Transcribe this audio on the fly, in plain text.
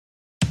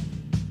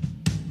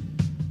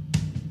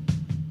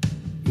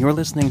You're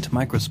listening to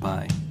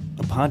Microspy,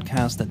 a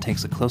podcast that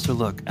takes a closer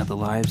look at the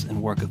lives and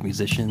work of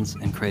musicians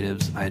and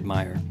creatives I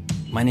admire.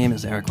 My name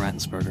is Eric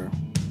Rattensberger.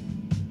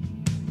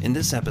 In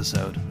this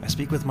episode, I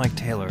speak with Mike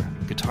Taylor,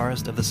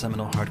 guitarist of the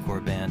seminal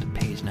hardcore band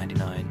Page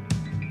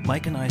 99.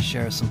 Mike and I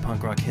share some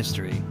punk rock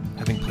history,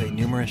 having played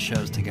numerous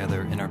shows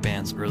together in our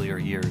band's earlier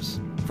years.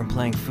 From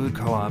playing food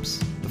co-ops,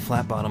 the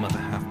flat bottom of a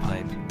half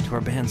pipe, to our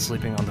band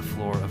sleeping on the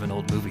floor of an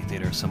old movie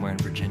theater somewhere in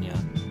Virginia,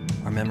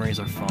 our memories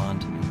are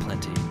fond and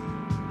plenty.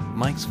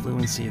 Mike's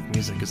fluency of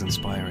music is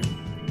inspiring.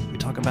 We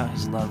talk about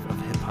his love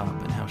of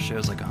hip-hop and how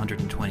shows like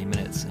 120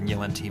 Minutes and Yo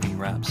MTV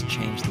Raps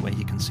changed the way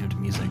he consumed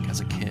music as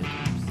a kid.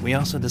 We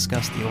also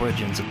discuss the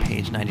origins of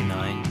Page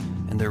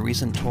 99 and their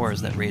recent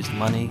tours that raised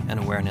money and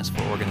awareness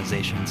for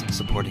organizations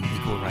supporting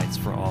equal rights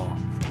for all.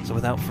 So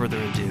without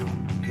further ado,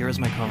 here is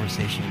my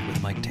conversation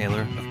with Mike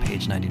Taylor of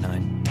Page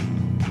 99.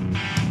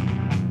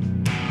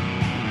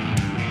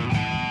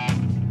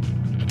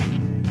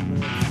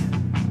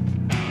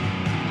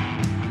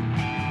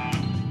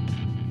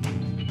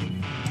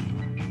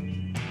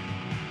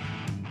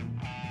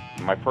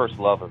 My first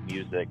love of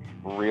music,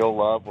 real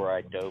love, where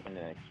I dove in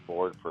and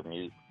explored for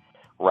music,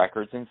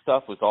 records and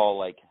stuff, was all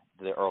like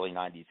the early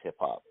 90s hip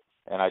hop.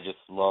 And I just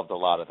loved a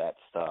lot of that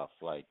stuff,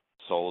 like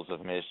Souls of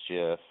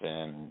Mischief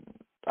and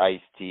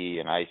Ice-T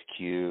and Ice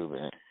Cube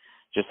and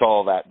just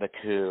all that, The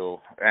Coup.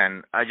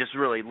 And I just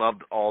really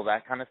loved all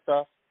that kind of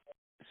stuff.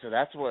 So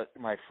that's what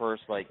my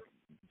first, like,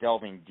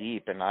 delving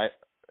deep. And I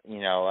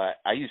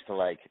used to,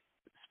 like,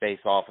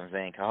 space off and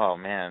think, oh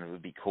man, it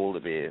would be cool to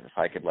be if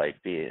I could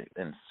like be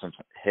in some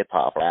hip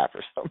hop rap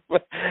or something.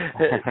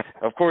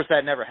 Of course,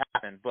 that never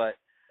happened. But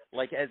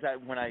like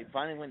when I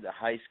finally went to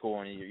high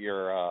school and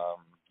your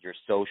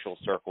social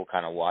circle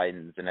kind of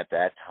widens, and at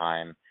that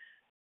time,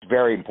 it's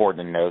very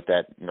important to note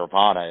that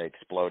Nirvana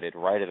exploded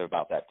right at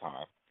about that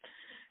time,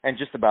 and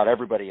just about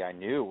everybody I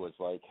knew was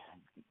like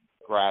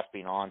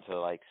grasping onto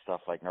like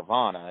stuff like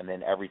Nirvana, and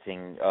then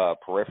everything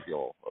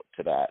peripheral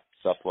to that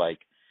stuff like,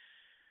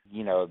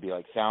 you know, it'd be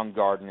like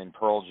Soundgarden and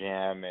Pearl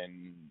Jam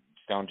and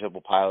Stone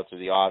Temple Pilots are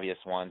the obvious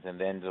ones. And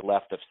then to the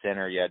left of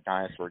center, you had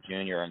Dinosaur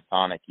Jr. and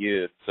Sonic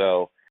Youth.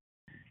 So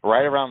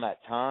right around that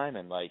time,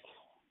 and like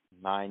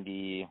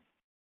 90,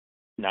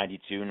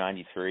 92,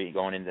 93,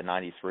 going into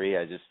 93,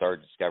 I just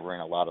started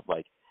discovering a lot of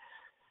like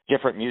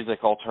different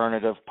music,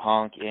 alternative,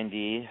 punk,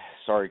 indie,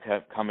 started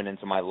coming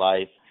into my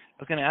life.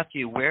 I was going to ask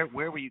you, where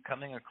were you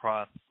coming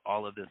across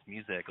all of this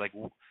music? Like,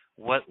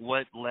 what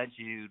led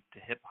you to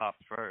hip-hop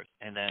first,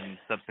 and then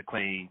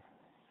subsequently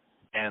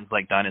bands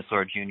like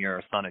Dinosaur Jr.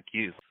 or Sonic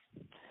Youth?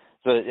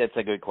 So it's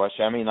a good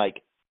question. I mean,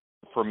 like,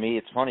 for me,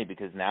 it's funny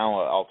because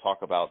now I'll talk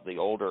about the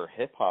older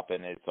hip-hop,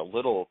 and it's a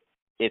little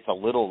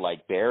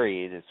like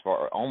buried as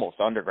far, almost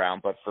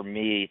underground. But for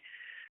me,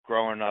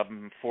 growing up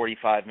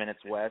 45 minutes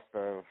west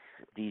of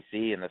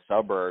D.C. in the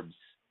suburbs,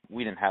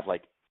 we didn't have,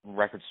 like,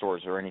 record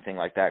stores or anything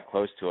like that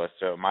close to us.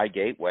 So my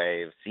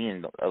gateway of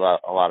seeing a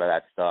lot of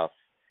that stuff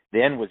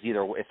then was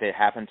either if it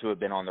happened to have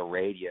been on the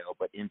radio,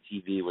 but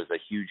MTV was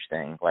a huge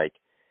thing. Like,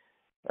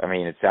 I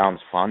mean, it sounds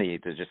funny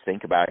to just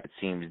think about it. It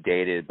seems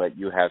dated, but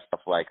you have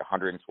stuff like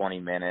 120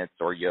 Minutes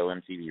or Yo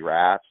MTV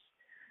Raps,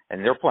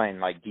 and they're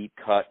playing like deep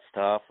cut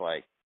stuff,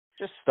 like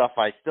just stuff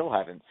I still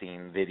haven't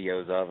seen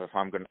videos of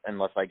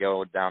unless I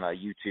go down a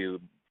YouTube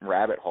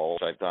rabbit hole,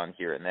 which I've done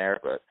here and there.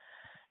 But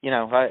you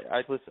know,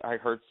 I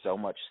heard so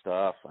much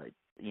stuff, like,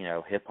 you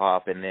know, hip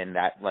hop, and then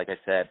that, like I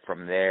said,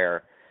 from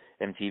there,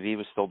 MTV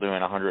was still doing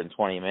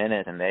 120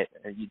 Minutes, and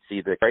you'd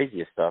see the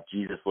craziest stuff: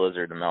 Jesus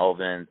Lizard, the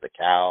Melvins, the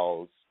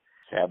Cows,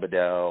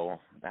 Sabado.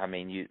 I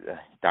mean,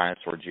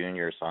 Dinosaur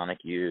Jr., Sonic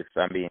Youth.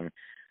 I mean,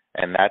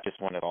 and that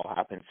just when it all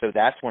happened. So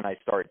that's when I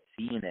started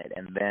seeing it,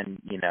 and then,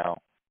 you know,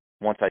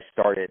 when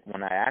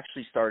I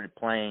actually started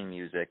playing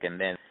music, and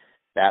then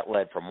that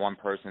led from one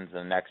person to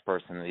the next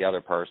person to the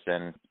other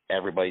person,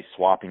 everybody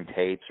swapping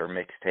tapes or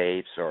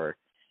mixtapes or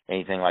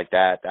anything like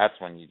that. That's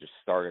when you just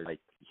started like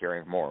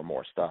hearing more and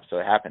more stuff. So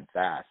it happened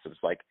fast.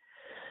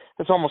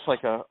 It's almost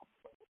like a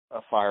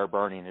fire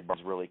burning. It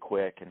burns really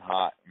quick and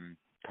hot and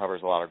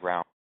covers a lot of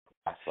ground.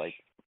 That's like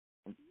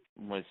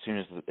as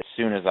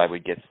soon as I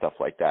would get stuff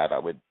like that, I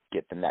would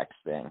get the next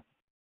thing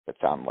that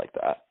sounded like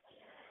that.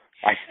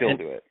 I still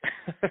do it.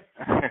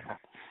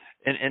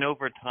 And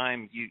over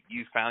time,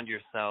 you found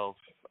yourself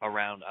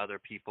around other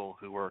people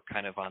who were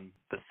kind of on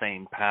the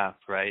same path,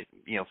 right?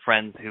 You know,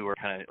 friends who were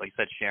kind of, like you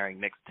said, sharing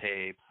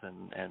mixtapes,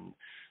 and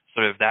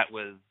sort of that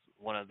was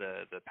one of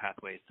the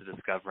pathways to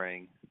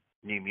discovering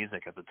new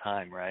music at the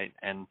time, right?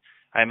 And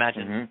I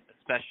imagine,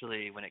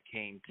 especially when it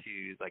came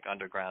to like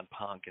underground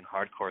punk and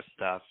hardcore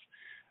stuff,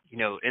 you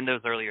know, in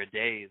those earlier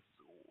days,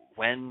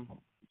 when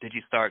did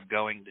you start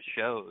going to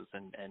shows,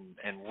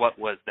 and what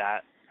was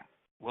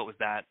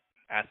that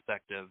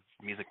aspect of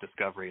music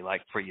discovery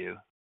like for you?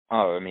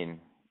 Oh, I mean,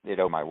 it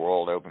opened my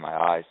world, opened my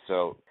eyes.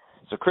 So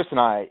Chris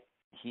and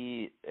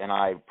he and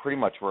I pretty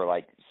much were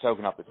like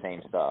soaking up the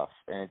same stuff,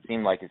 and it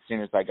seemed like as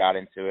soon as I got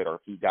into it or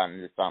if he got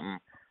into something,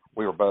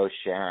 we were both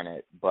sharing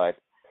it. But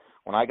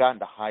when I got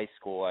into high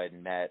school, I had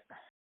met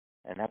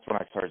And that's when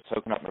I started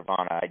soaking up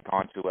Nirvana. I'd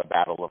gone to a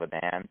Battle of the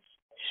Bands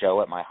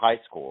show at my high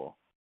school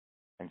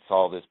and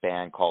saw this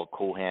band called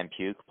Cool Hand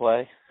Puke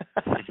play.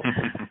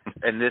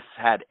 And this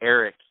had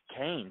Eric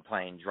Kane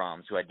playing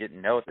drums, who I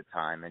didn't know at the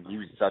time, and he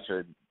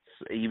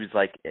was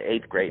like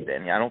 8th grade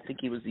then. I don't think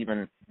he was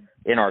even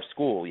in our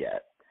school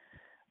yet.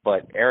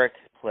 But Eric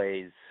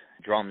plays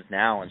drums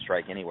now in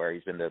Strike Anywhere.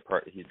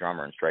 He's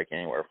drummer in Strike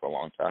Anywhere for a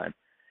long time.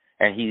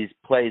 And he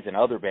plays in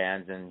other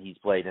bands, and he's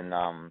played in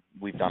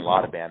we've done a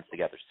lot of bands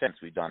together since.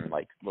 We've done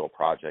like little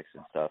projects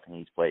and stuff, and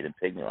he's played in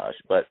Pygmy Lush.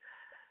 But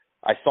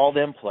I saw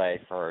them play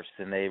first,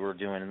 and they were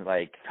doing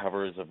like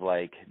covers of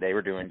they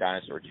were doing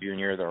Dinosaur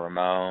Jr., the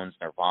Ramones,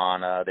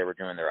 Nirvana. They were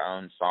doing their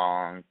own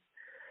songs.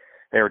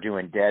 They were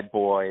doing Dead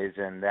Boys,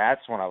 and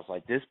that's when I was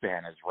like, this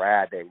band is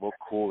rad. They look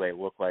cool. They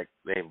look like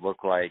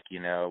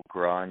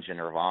grunge and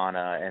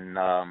Nirvana. And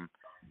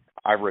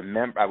I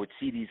remember I would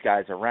see these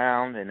guys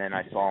around, and then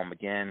I saw them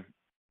again.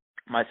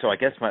 So I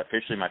guess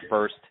officially my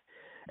first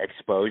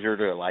exposure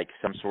to like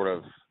some sort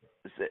of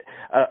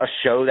a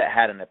show that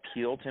had an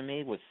appeal to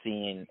me was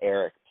seeing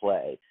Eric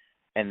play.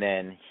 And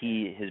then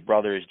his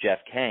brother is Jeff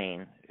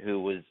Kane,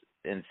 who was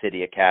in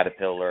City of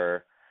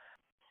Caterpillar.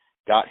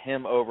 Got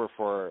him over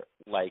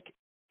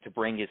to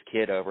bring his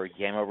kid over. He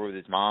came over with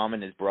his mom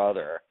and his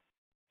brother,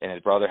 and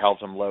his brother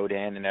helped him load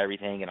in and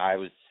everything. And I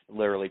was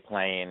literally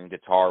playing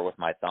guitar with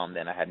my thumb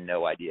then. I had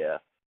no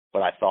idea,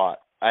 but I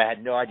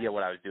had no idea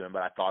what I was doing,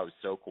 but I thought it was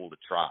so cool to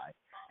try.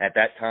 At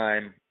that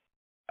time,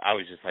 I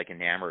was just like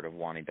enamored of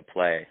wanting to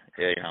play.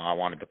 I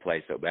wanted to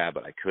play so bad,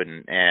 but I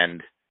couldn't.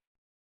 And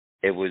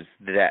it was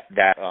the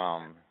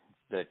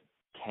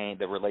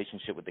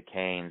relationship with the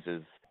Canes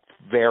is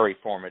very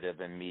formative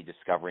in me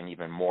discovering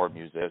even more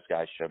music. Those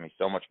guys showed me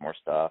so much more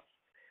stuff.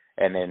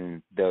 And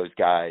then those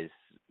guys,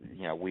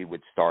 we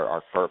would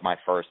start my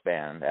first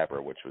band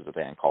ever, which was a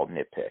band called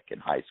Nitpick in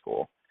high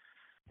school.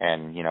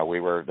 And,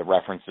 the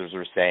references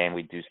were saying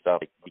we'd do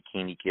stuff like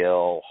Bikini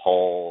Kill,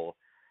 Hole,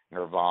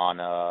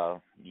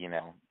 Nirvana,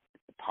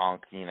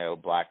 punk,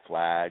 Black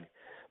Flag.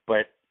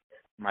 But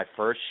my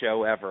first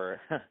show ever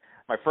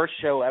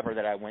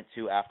that I went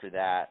to after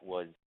that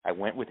was I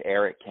went with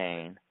Eric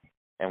Kane,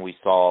 and we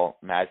saw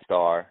Mad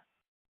Star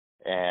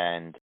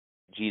and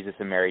Jesus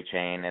and Mary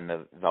Chain and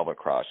the Velvet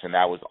Crush, and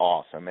that was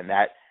awesome. And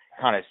that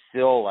kind of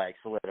still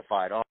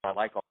solidified, I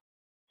like all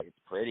it's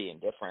pretty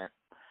and different,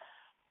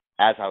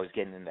 as I was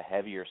getting into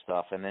heavier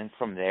stuff. And then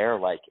from there,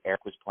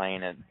 Eric was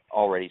playing and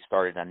already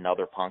started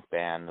another punk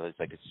band. It was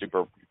like a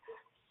super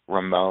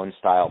Ramone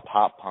style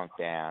pop punk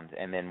band.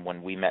 And then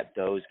when we met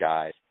those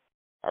guys,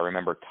 I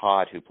remember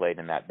Todd, who played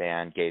in that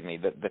band, gave me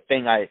the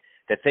thing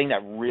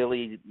that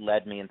really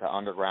led me into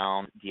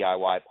underground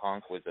DIY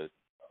punk was a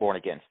Born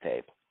Against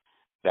tape.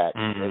 That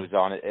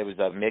it was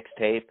a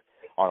mixtape.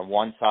 On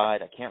one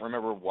side, I can't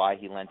remember why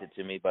he lent it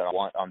to me, but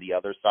on the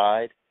other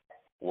side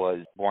was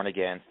Born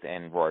Against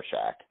and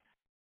Rorschach.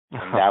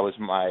 And that was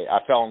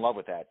I fell in love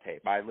with that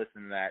tape. I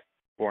listened to that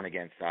Born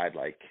Against side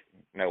like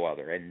no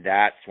other. And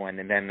that's when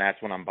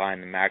I'm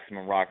buying the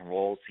Maximum Rock and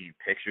Roll, seeing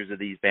pictures of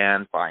these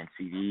bands, buying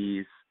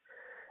CDs.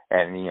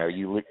 And,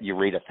 you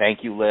read a thank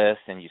you list,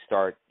 and you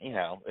start,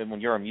 and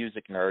when you're a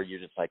music nerd, you're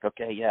just like,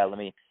 okay, yeah, let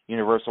me,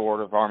 Universal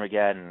Order of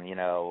Armageddon,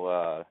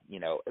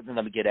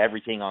 let me get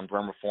everything on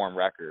Vermiform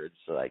Records.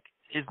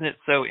 Isn't it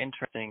so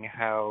interesting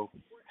how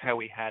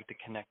we had to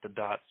connect the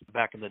dots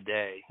back in the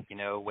day,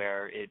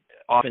 where it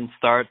often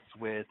starts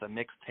with a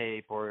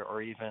mixtape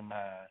or even,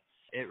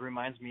 it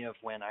reminds me of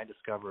when I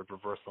discovered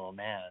Reversal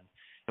Man.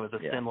 It was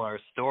a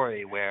similar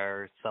story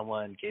where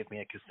someone gave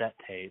me a cassette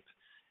tape,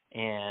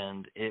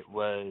 and it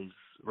was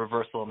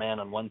Reversal Man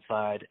on one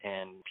side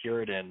and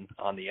Puritan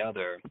on the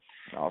other.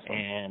 Awesome.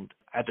 And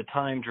at the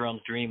time,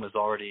 Jerome's Dream was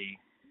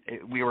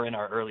we were in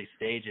our early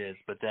stages,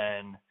 but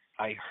then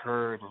I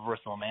heard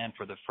Reversal Man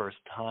for the first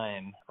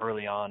time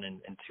early on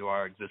into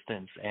our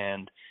existence,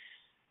 and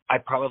I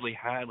probably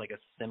had a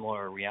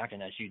similar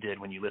reaction as you did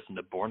when you listened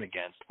to Born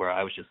Against, where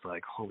I was just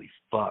like, holy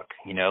fuck,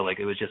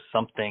 it was just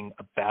something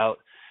about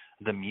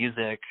the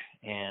music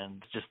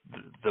and just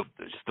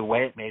the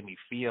way it made me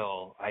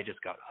feel. I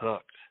just got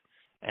hooked.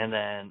 And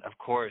then, of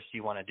course,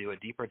 you want to do a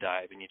deeper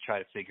dive and you try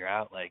to figure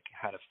out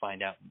how to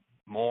find out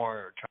more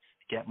or try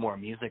to get more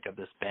music of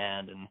this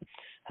band. And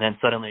then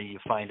suddenly you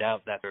find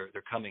out that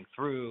they're coming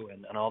through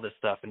and all this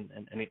stuff. And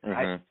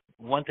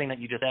one thing that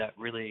you just said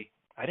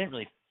I didn't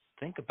really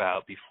think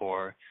about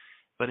before,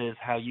 but is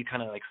how you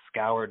kind of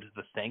scoured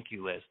the thank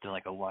you list and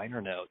a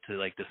liner note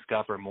to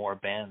discover more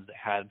bands that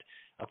had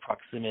a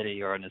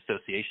proximity or an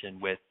association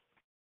with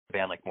a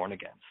band like Born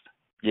Against.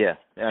 Yeah,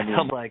 I mean,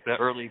 like the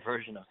early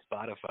version of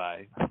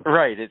Spotify.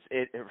 Right.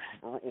 It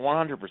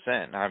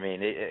 100%. I mean,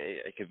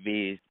 it could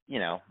be,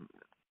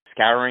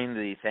 scouring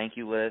the thank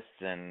you lists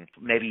and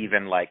maybe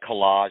even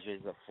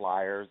collages of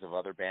flyers of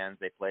other bands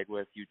they played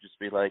with. You'd just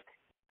be like,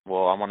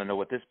 well, I want to know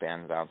what this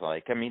band sounds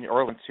like. I mean,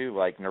 early too,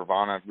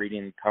 Nirvana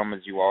reading "Come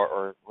as You Are,"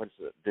 or what's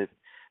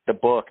the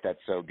book that's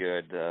so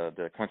good,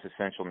 the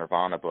quintessential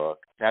Nirvana book.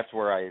 That's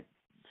where I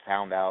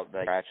found out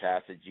the Scratch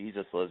Acid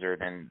Jesus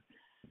Lizard, and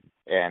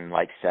and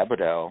like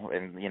Sebado.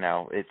 And, you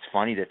know, it's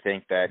funny to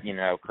think that, you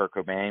know, Kurt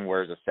Cobain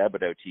wears a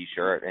Sebado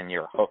t-shirt and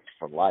you're hooked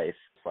for life.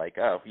 It's like,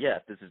 oh, yeah,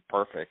 this is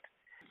perfect.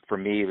 For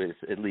me, it was,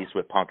 at least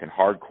with punk and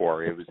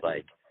hardcore, it was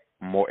like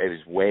more, it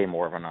was way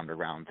more of an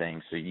underground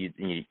thing. So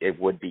it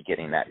would be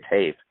getting that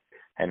tape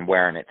and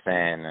wearing it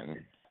thin, and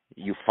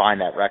you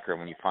find that record.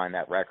 When you find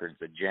that record,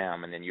 it's a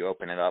gem, and then you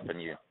open it up and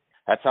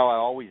that's how I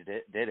always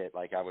did it.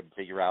 Like I would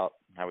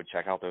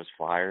check out those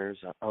flyers.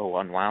 Oh,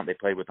 Unwound, they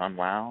played with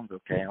Unwound.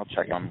 Okay, I'll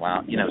check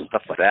Unwound. You know,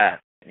 stuff like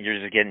that. You're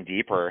just getting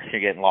deeper.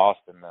 You're getting lost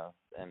and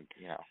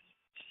you know,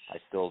 I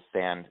still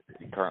stand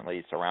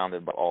currently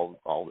surrounded by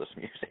all this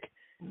music.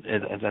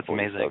 That's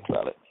amazing.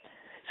 About it.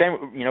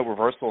 Same, you know,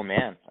 Reversal of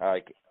Man.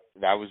 Like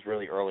that was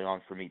really early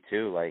on for me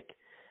too. Like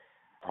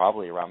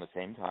probably around the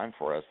same time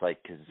for us.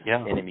 Like because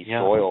Enemy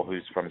Soil,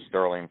 who's from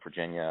Sterling,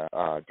 Virginia,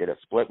 did a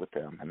split with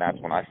them, and that's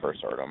when I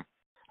first heard them.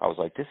 I was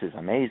like, this is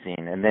amazing.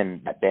 And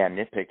then that band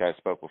Nitpick that I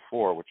spoke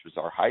before, which was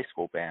our high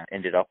school band,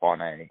 ended up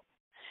on a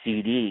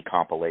CD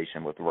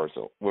compilation with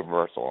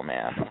Reversal of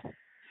Man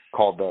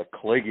called the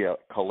Caligula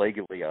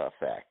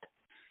Effect.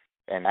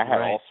 And I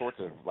had all sorts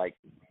of like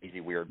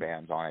easy weird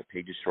bands on it,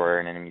 Pig Destroyer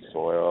and Enemy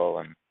Soil,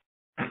 and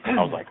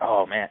I was like,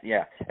 oh man,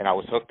 yeah. And I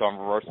was hooked on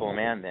Reversal of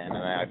Man then, and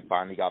then I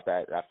finally got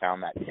that. I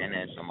found that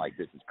 10-inch. I'm like,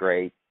 this is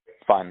great.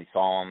 Finally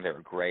saw them; they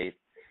were great,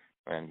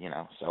 and you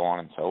know, so on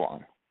and so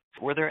on.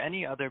 Were there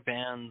any other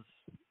bands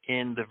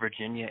in the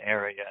Virginia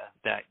area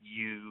that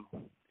you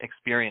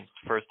experienced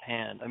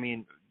firsthand? I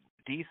mean,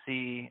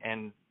 DC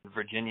and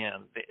Virginia,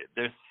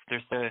 there's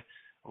a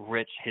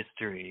rich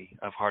history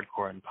of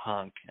hardcore and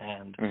punk,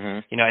 and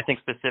you know, I think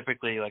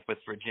specifically like with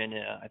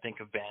Virginia, I think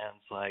of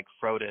bands like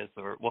Frodis,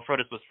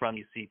 Frodis was from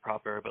DC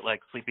proper, but like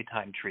Sleepy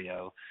Time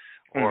Trio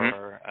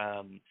or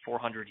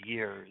 400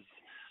 Years,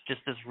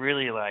 just this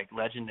really like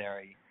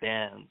legendary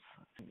bands.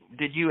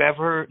 Did you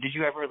ever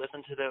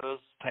listen to those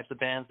types of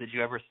bands? Did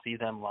you ever see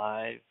them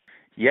live?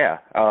 Yeah,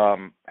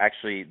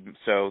 actually,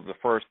 so the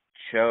first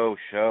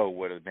show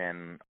would have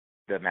been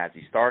the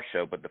Mazzy Star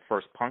show, but the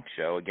first punk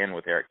show, again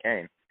with Eric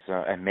Kane, so,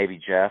 and maybe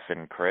Jeff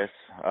and Chris,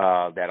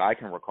 that I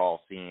can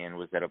recall seeing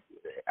was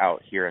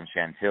out here in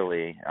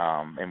Chantilly,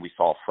 and we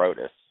saw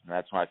Frodis. And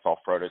that's when I saw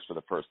Frodis for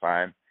the first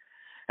time,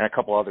 and a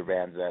couple other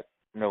bands that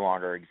no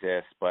longer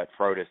exist, but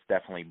Frodis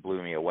definitely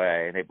blew me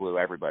away. They blew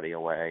everybody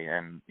away,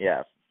 and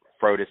yeah,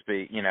 Frodis,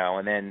 you know,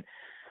 and then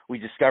we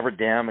discovered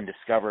them and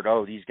discovered,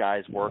 oh, these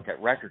guys work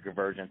at Record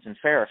Convergence in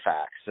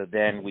Fairfax. So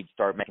then we'd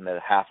start making the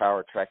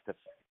half-hour trek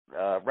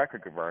to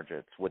Record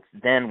Convergence, which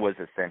then was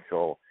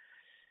essential.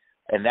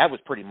 And that was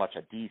pretty much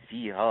a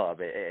DC hub.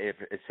 It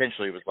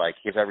essentially was like,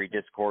 if every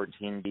Discord,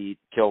 Teen Beat,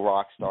 Kill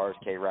Rock Stars,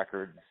 K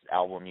Records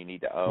album you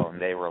need to own.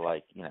 They were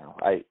like, you know,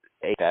 I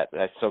ate that.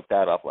 I soaked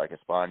that up like a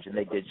sponge, and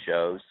they did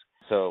shows.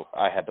 So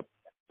I had the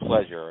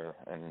pleasure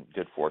and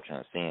good fortune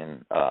of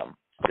seeing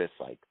this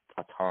like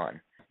a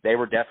ton. They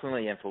were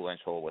definitely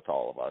influential with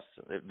all of us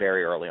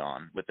very early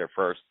on with their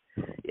first,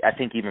 I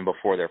think even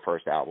before their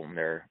first album,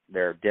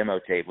 their demo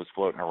tape was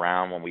floating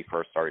around when we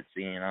first started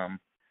seeing them.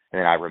 And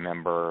then I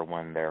remember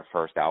when their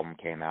first album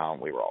came out,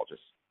 we were all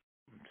just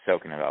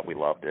soaking it up. We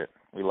loved it.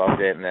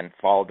 And then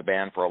followed the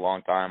band for a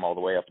long time, all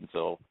the way up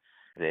until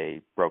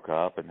they broke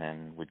up, and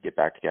then we'd get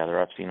back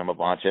together. I've seen them a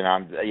bunch,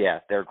 and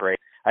they're great.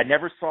 I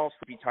never saw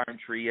Sleepy Time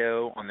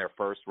Trio on their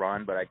first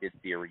run, but I did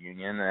see a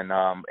reunion,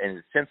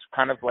 and since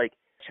kind of like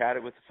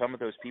chatted with some of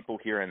those people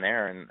here and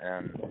there,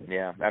 and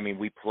yeah, I mean,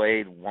 we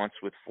played once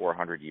with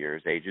 400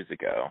 Years ages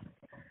ago.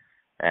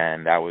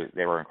 And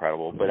they were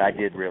incredible. But I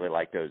did really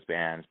like those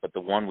bands. But the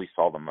one we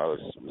saw the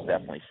most was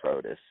definitely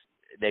Frodis.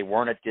 They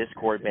weren't a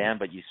Discord band,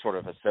 but you sort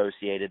of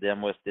associated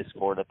them with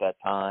Discord at that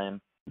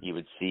time. You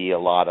would see a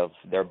lot of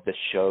the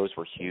shows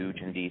were huge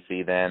in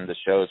DC then. The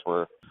shows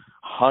were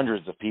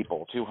hundreds of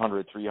people,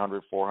 200,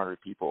 300, 400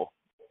 people.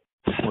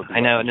 I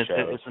know, and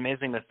it's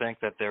amazing to think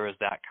that there was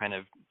that kind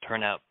of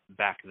turnout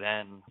back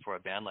then for a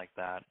band like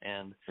that.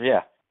 And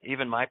yeah,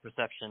 even my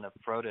perception of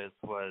Frodis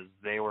was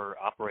they were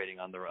operating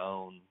on their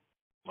own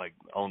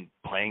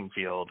playing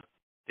field.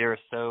 They were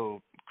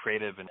so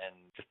creative and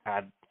just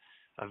had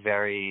a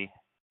very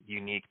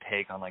unique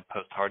take on like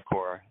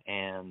post-hardcore.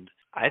 And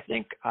I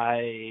think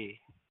I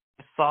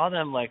saw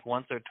them like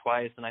once or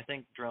twice, and I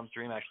think Jerome's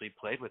Dream actually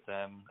played with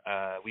them.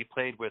 We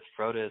played with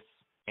Frodis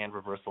and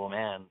Reversal of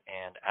Man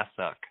and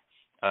Essuk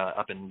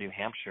up in New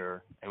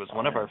Hampshire. It was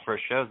one of our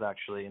first shows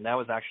actually, and that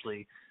was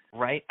actually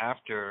right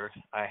after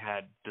I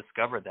had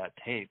discovered that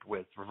tape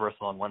with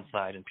Reversal on one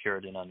side and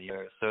Puritan on the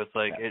other. So it's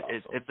like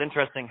it's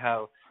interesting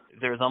how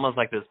there's almost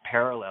like this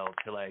parallel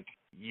to like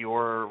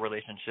your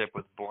relationship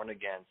with Born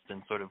Against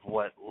and sort of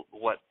what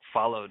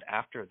followed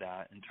after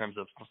that in terms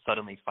of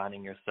suddenly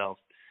finding yourself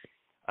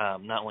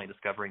not only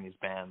discovering these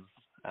bands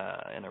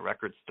in a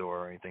record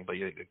store or anything, but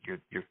you're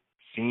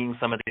seeing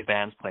some of these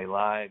bands play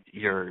live.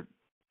 You're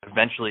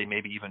eventually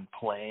maybe even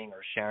playing or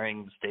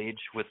sharing the stage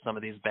with some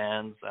of these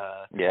bands.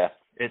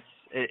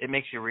 It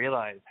makes you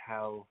realize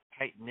how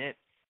tight knit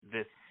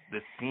this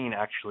scene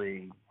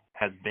actually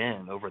has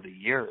been over the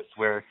years,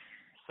 where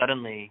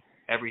suddenly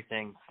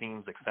everything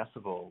seems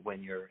accessible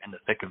when you're in the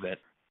thick of it.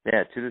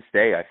 Yeah, to this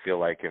day, I feel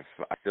like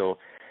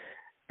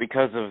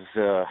because of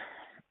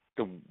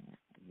the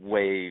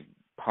way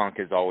punk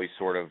has always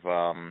sort of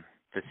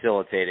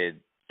facilitated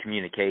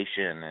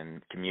communication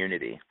and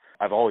community,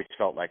 I've always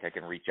felt like I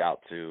can reach out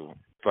to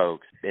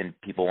folks and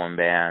people in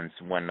bands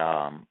when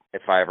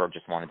if I ever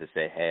just wanted to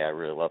say, hey, I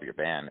really love your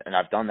band. And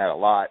I've done that a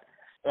lot,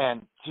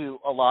 and to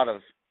a lot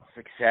of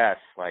success,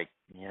 like,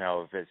 you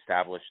know, I've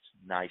established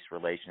nice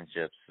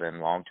relationships and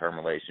long-term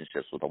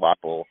relationships with a lot of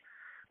people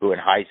who in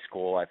high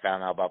school I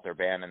found out about their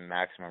band and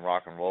Maximum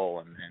Rock and Roll,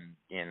 and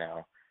you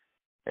know,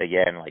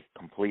 again, like,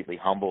 completely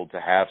humbled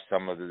to have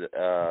some of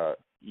the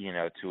you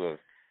know, to have,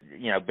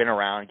 you know, been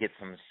around, get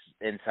some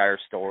insider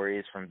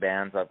stories from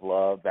bands I've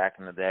loved back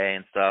in the day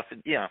and stuff.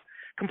 And, you know,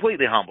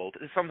 completely humbled.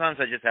 Sometimes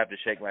I just have to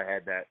shake my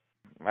head that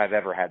I've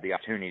ever had the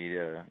opportunity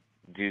to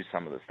do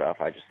some of the stuff.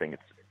 I just think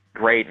it's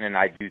great, and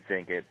I do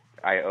think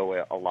I owe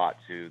it a lot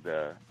to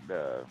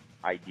the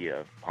idea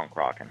of punk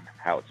rock and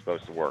how it's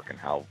supposed to work and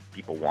how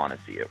people want to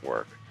see it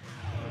work.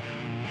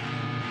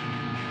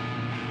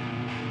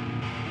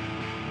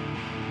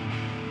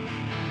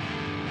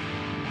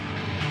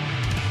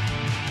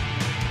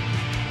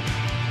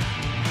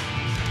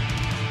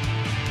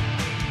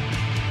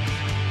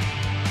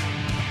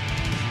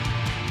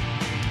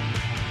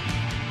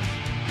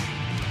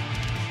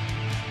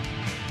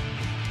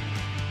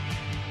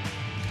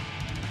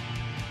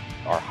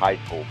 Our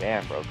high school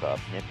band broke up,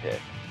 Nitpick,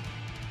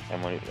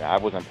 and when I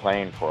wasn't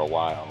playing for a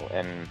while,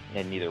 and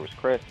neither was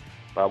Chris,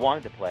 but I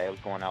wanted to play. I was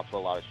going out to a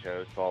lot of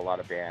shows, saw a lot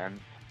of bands.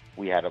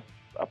 We had a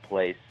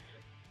place.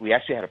 We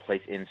actually had a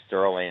place in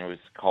Sterling. It was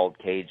called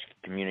Cage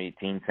Community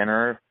Teen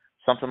Center,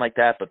 something like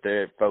that, but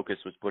their focus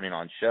was putting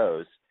on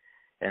shows.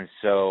 And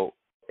so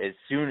as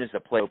soon as the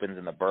place opens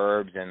in the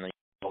burbs and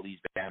all these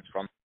bands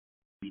from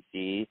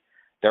BC,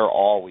 they're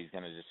always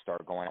going to just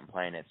start going out and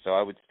playing it. So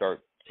I would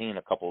start seeing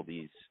a couple of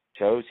these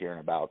shows here and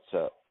about,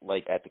 so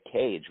like at the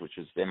Cage, which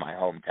was in my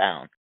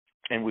hometown,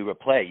 and we would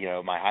play. You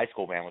know, my high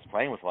school band was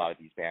playing with a lot of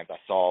these bands. I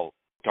saw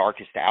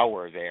Darkest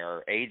Hour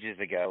there ages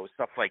ago,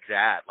 stuff like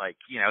that. Like,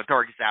 you know,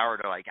 Darkest Hour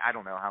to, like, I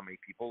don't know how many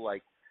people,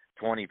 like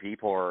 20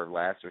 people or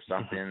less or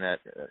something. That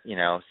you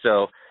know,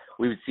 so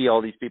we would see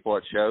all these people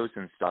at shows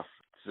and stuff.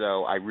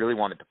 So I really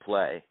wanted to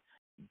play,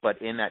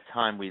 but in that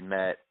time we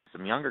met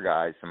some younger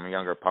guys, some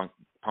younger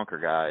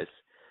punker guys.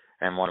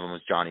 And one of them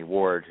was Johnny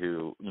Ward,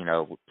 who, you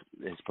know,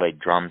 has played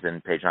drums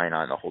in Page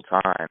 99 the whole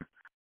time.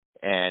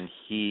 And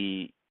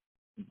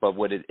but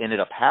what it ended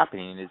up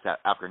happening is that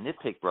after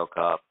Nitpick broke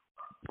up,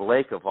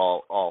 Blake, of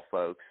all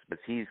folks, but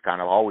he's kind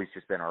of always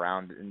just been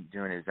around and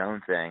doing his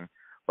own thing.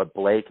 But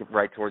Blake,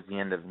 right towards the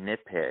end of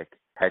Nitpick,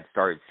 had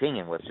started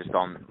singing with just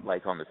on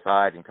the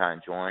side and kind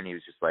of joined. He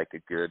was just like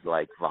a good,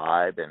 like,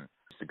 vibe and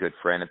just a good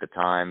friend at the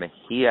time. And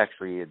he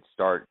actually had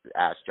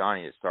asked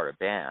Johnny to start a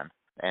band.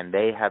 And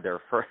they had their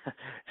first,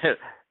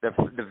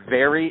 the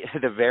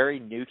very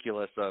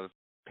nucleus of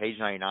Page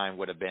 99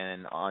 would have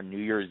been on New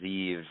Year's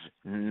Eve,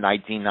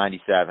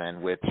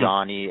 1997, with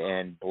Johnny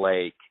and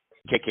Blake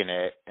kicking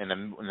it in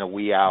the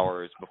wee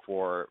hours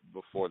before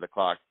the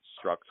clock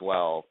struck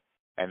 12.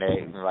 And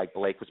they, like,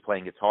 Blake was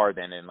playing guitar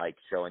then and, like,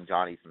 showing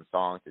Johnny some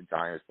songs, and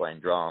Johnny was playing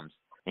drums.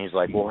 And he's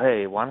like, well,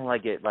 hey, why don't I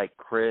get, like,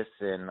 Chris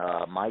and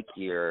Mike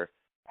here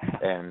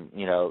and,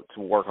 you know,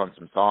 to work on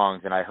some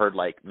songs. And I heard,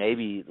 like,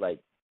 maybe, like,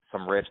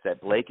 some riffs that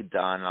Blake had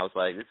done, and I was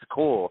like, this is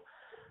cool.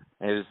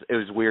 And it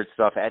was weird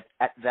stuff.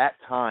 At that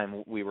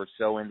time, we were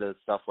so into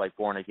stuff like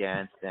Born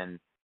Against and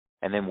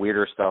then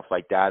weirder stuff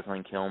like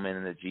Dazzling Killman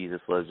and the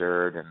Jesus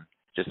Lizard and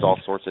just all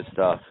sorts of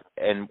stuff.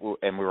 And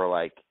we were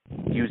like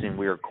using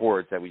weird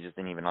chords that we just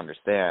didn't even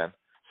understand.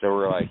 So we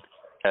were like,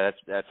 yeah,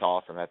 that's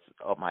awesome. That's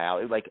up my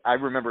alley. Like, I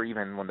remember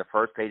even when the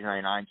first Page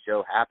 99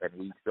 show happened,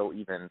 we still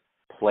even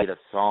played a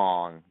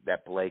song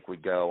that Blake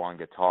would go on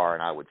guitar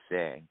and I would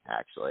sing,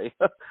 actually.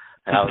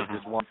 And that was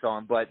just one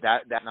song. But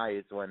that night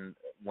is when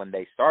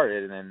they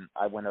started, and then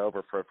I went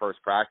over for first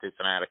practice,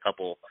 and I had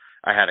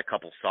a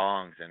couple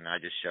songs, and I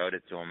just showed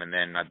it to them. And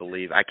then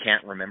I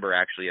can't remember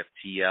actually if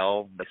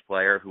TL, this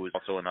player, who was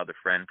also another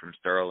friend from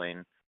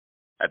Sterling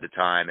at the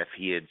time, if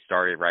he had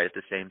started right at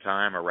the same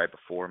time or right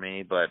before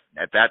me. But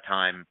at that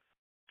time,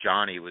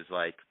 Johnny was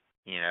like,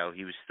 you know,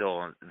 he was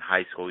still in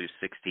high school. He was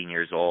 16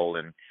 years old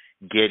and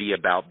giddy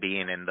about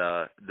being in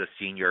the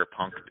senior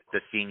punk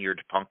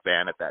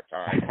band at that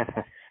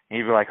time. And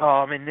he'd be like, oh,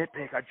 I'm in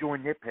Nitpick. I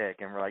joined Nitpick.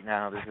 And we're like,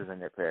 no, this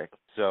isn't Nitpick.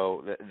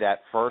 So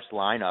that first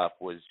lineup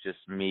was just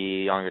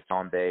me on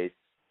guitar and bass,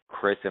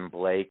 Chris and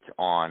Blake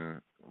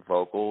on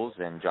vocals,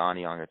 and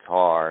Johnny on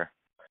guitar.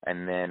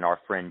 And then our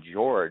friend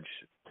George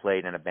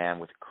played in a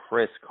band with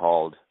Chris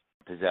called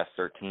Possessed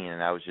 13,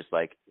 and that was just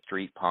like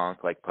street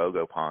punk, like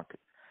pogo punk.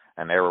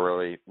 And they were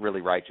really,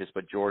 really righteous.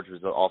 But George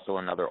was also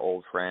another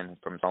old friend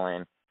from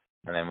Sterling.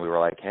 And then we were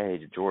like, hey,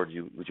 George,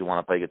 would you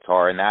want to play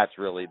guitar? And that's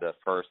really the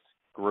first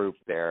group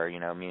there, you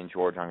know, me and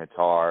George on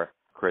guitar,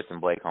 Chris and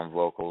Blake on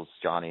vocals,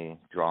 Johnny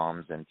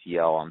drums, and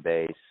TL on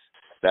bass.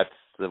 That's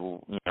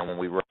when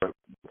we wrote the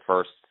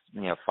first,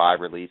 5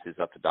 releases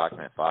up to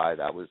Document 5,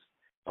 that was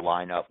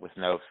lineup with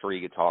no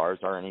free guitars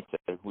or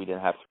anything. We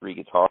didn't have free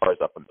guitars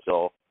up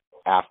until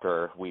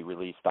after we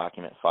released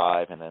Document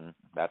 5, and then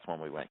that's when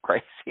we went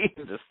crazy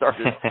and just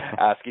started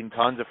asking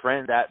tons of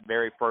friends. That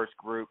very first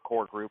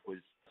core group was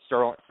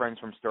friends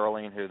from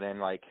Sterling, who then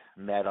like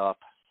met up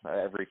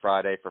every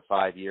Friday for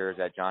 5 years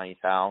at Johnny's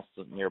house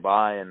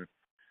nearby, and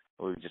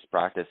we just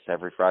practiced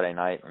every Friday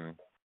night,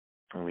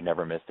 and we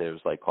never missed it. It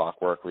was like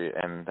clockwork.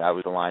 And that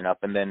was the lineup,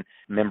 and then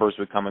members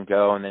would come and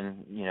go, and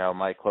then, you know,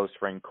 my close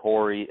friend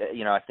Corey,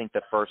 you know, I think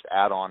the first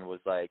add-on was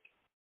like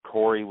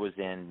Corey was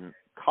in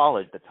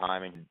college at the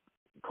time, and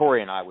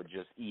Corey and I would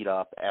just eat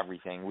up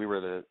everything. We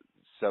were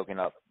soaking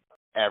up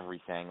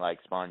everything like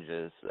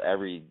sponges,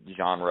 every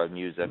genre of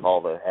music, all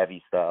the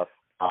heavy stuff.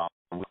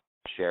 We would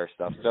share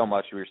stuff so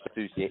much. We were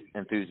so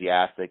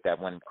enthusiastic that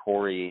when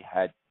Corey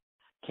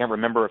can't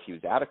remember if he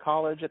was out of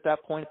college at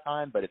that point in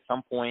time, but at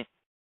some point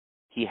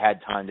he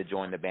had time to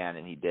join the band,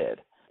 and he did.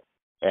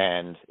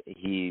 And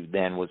he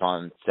then was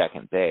on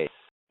second base,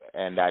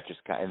 and that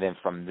just and then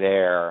from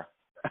there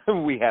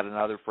we had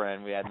another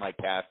friend. We had Mike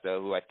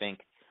Casto, who I think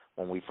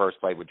when we first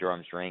played with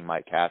Drum String,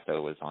 Mike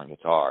Casto was on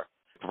guitar.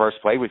 First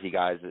played with you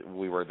guys,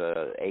 we were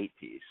the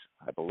 8-piece,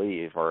 I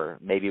believe, or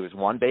maybe it was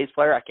one bass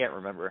player. I can't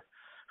remember.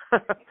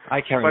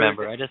 I can't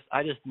remember.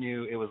 I just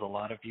knew it was a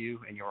lot of you,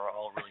 and you were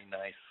all really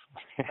nice.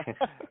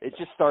 It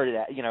just started,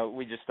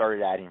 we just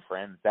started adding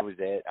friends. That was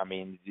it. I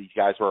mean, these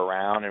guys were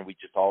around, and we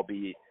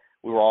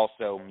were all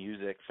so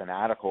music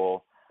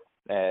fanatical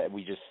that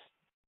we just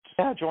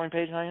join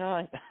Page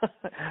 99.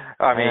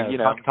 I mean,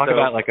 talk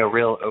about like a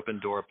real open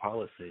door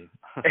policy.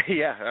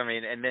 Yeah, I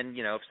mean, and then,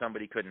 if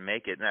somebody couldn't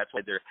make it, and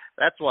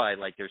that's why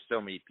like there's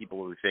so many people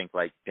who think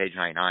like Page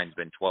 99's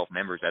been 12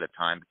 members at a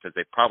time, because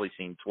they've probably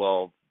seen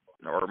 12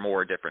 or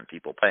more different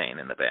people playing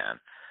in the band.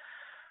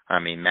 I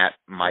mean,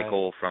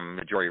 Michael from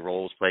Majority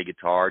Rolls played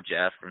guitar,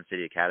 Jeff from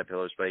City of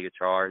Caterpillars played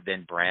guitar,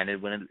 then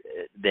Brandon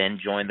then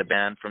joined the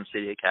band from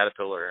City of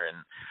Caterpillar,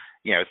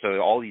 and so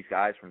all these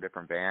guys from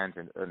different bands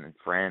and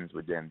friends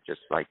would then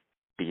just like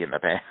be in the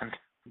band.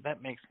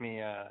 That makes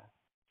me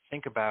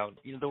think about,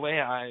 the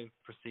way I've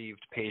perceived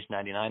Page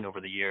 99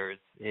 over the years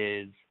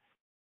is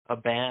a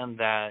band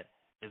that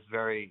is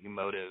very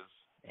emotive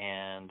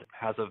and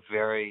has a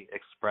very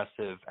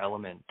expressive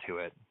element to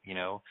it,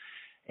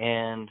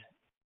 and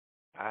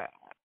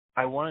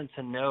I wanted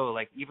to know,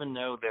 like, even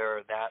though there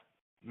are that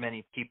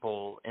many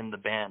people in the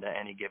band at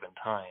any given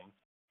time,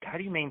 how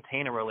do you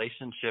maintain a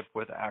relationship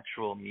with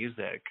actual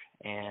music?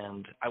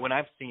 And when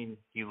I've seen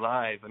you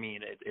live, I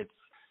mean,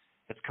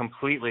 it's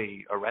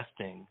completely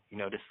arresting,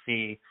 to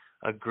see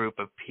a group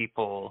of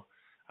people,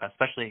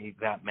 especially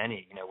that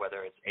many,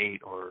 whether it's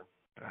 8 or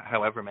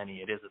however many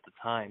it is at the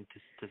time,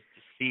 to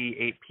see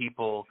 8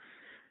 people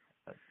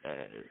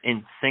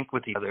in sync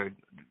with each other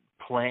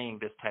playing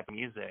this type of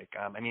music.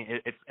 I mean,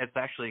 it's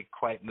actually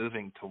quite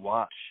moving to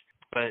watch.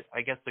 But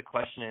I guess the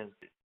question is,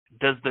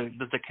 does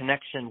the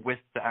connection with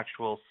the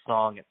actual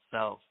song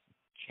itself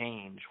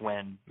change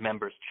when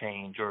members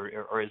change, or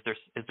is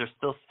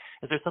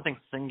there something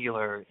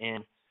singular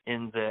in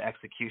the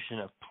execution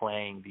of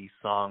playing these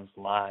songs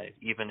live,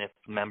 even if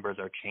members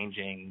are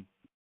changing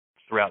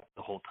throughout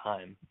the whole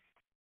time?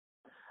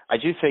 I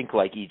do think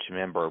like each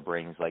member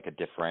brings like a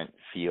different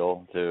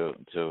feel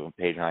to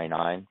Page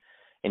 99,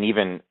 and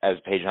even as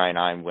Page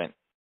 99 went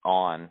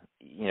on,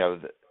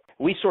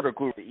 we sort of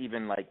grew.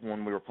 Even like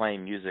when we were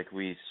playing music,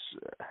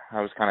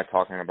 I was kind of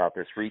talking about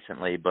this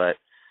recently, but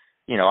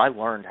I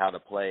learned how to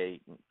play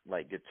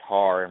like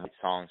guitar and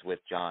songs with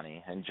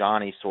Johnny, and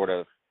Johnny sort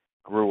of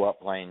grew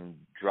up playing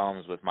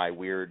drums with my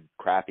weird,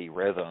 crappy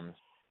rhythms.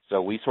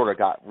 So we sort of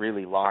got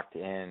really locked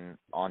in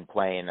on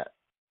playing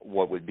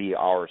what would be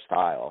our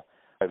style.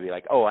 I'd be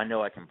like, oh, I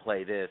know I can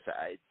play this.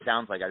 It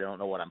sounds like I don't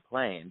know what I'm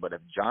playing, but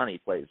if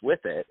Johnny plays with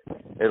it,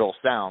 it'll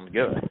sound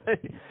good.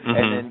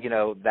 And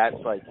then,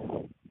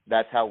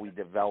 that's how we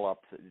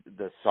developed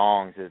the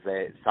songs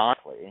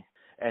sonically.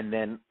 And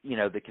then,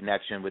 the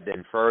connection would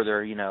then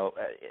further,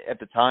 at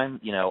the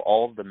time,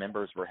 all of the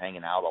members were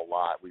hanging out a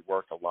lot. We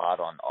worked a lot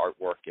on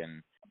artwork,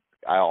 and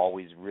I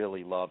always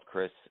really loved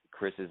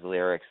Chris's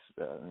lyrics,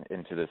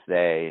 and to this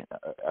day,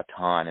 a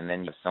ton. And then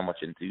you have so much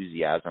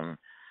enthusiasm,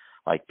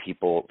 like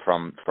people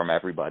from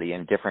everybody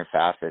in different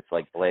facets.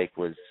 Like Blake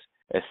was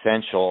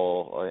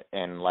essential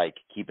in like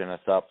keeping us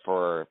up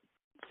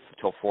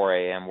till 4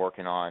 a.m.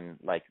 working on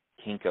like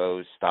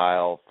Kinko's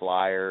style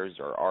flyers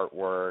or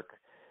artwork.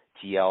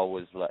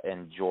 TL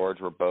and George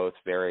were both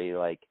very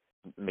like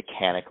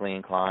mechanically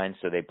inclined,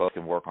 so they both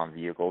can work on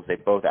vehicles. They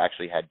both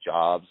actually had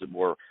jobs.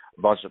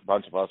 A bunch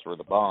of us were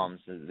the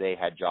bums. They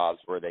had jobs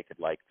where they could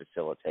like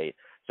facilitate.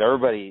 So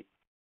everybody,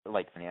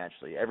 like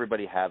financially,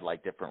 everybody had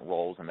like different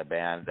roles in the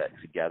band that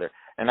together.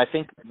 And I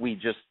think we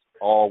just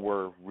all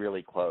were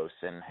really close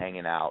and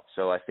hanging out.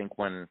 So I think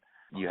when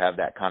you have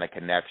that kind of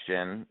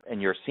connection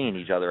and you're seeing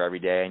each other every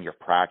day and you're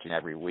practicing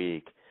every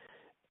week,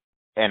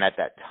 and at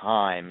that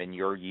time in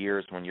your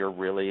years when you're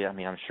really, I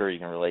mean, I'm sure you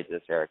can relate to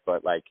this, Eric,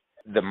 but like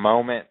the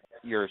moment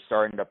you're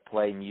starting to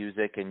play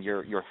music and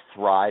you're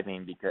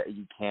thriving because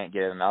you can't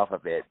get enough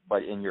of it,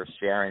 and you're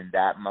sharing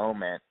that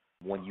moment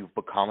when you've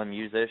become a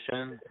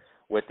musician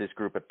with this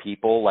group of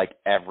people, like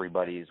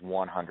everybody's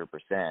 100%.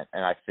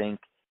 And I think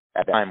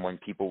at the time when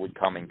people would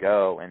come and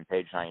go in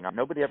Page 99,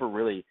 nobody ever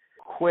really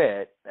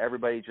quit.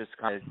 Everybody just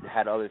kind of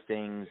had other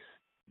things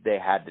they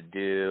had to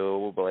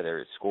do, whether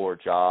it's school or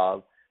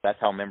job. That's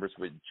how members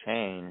would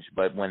change.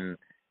 But when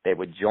they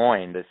would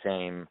join, the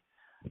same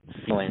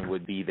feeling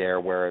would be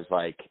there, whereas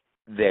like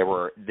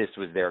this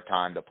was their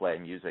time to play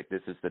music.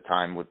 This is the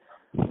time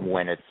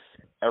when it's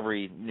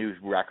every new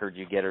record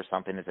you get or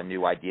something is a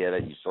new idea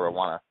that you sort of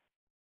want to,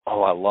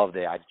 oh, I love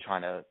that. I'm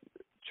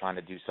trying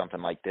to do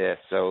something like this.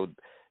 So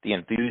the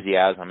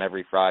enthusiasm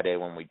every Friday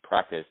when we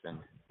practiced and,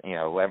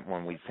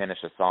 when we finish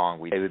a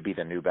song, it would be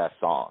the new best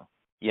song.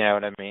 You know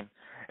what I mean?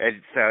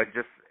 And so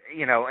just,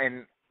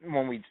 and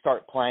when we'd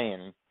start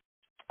playing,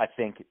 I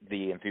think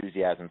the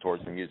enthusiasm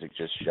towards the music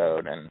just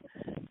showed, and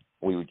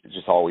we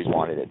just always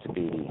wanted it to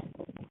be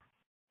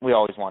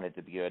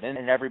good.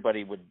 And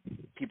everybody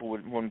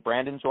when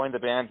Brandon joined the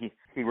band,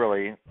 he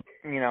really,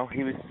 he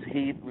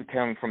was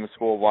coming from the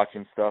school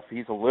watching stuff.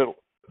 He's a little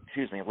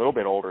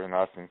bit older than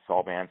us and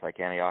saw bands like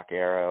Antioch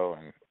Arrow,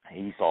 and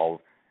he saw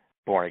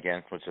Born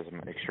Against, which I'm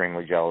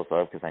extremely jealous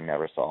of because I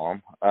never saw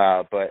him.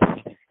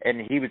 And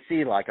he would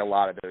see like a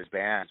lot of those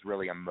bands,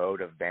 really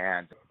emotive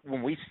bands.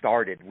 When we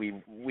started,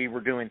 we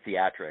were doing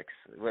theatrics.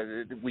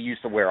 We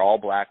used to wear all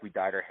black. We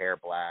dyed our hair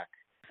black.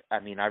 I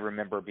mean, I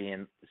remember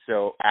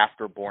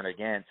after Born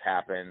Against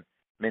happened,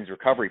 Men's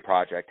Recovery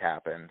Project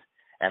happened,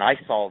 and I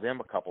saw them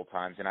a couple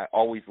times, and I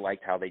always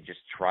liked how they just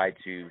tried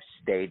to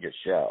stage a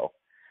show.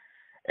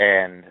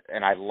 And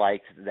I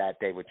liked that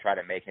they would try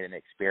to make it an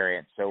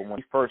experience. So when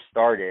we first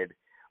started,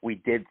 we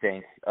did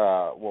think,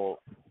 well,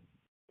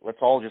 let's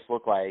all just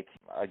look like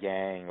a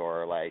gang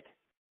or like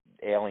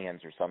aliens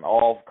or something,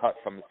 all cut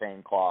from the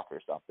same cloth or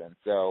something.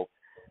 So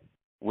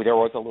there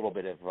was a little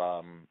bit of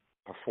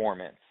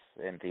performance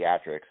in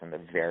theatrics in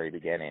the very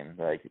beginning.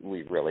 Like,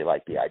 we really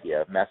liked the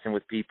idea of messing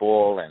with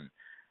people, and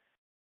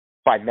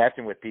by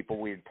messing with people,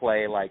 we'd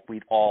play like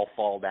we'd all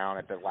fall down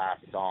at the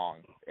last song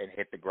and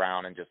hit the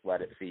ground and just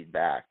let it feed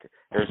back.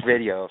 There's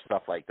video of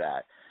stuff like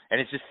that. And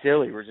it's just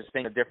silly. We're just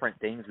thinking of different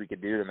things we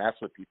could do to mess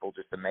with people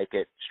just to make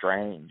it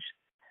strange.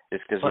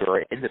 Just because we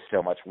were into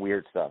so much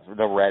weird stuff.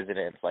 The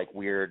Residents, like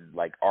weird,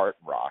 like art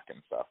rock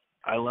and stuff.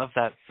 I love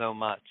that so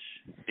much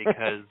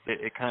because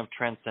it kind of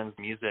transcends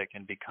music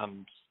and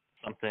becomes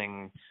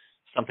something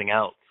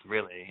else,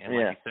 really. And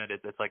like you said,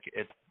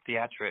 it's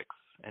theatrics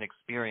and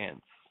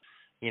experience,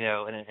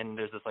 and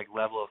there's this like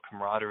level of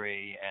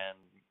camaraderie and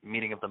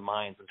meeting of the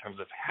minds in terms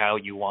of how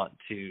you want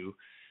to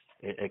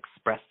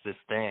express this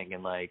thing.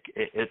 And like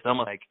it's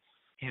almost like,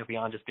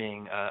 beyond just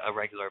being a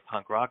regular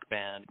punk rock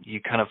band,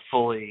 you kind of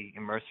fully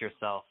immerse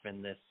yourself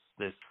in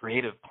this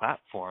creative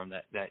platform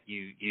that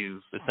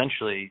you've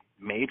essentially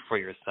made for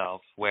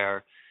yourself,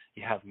 where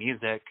you have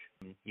music,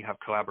 you have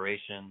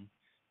collaboration,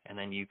 and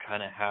then you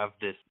kind of have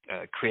this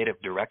creative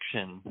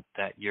direction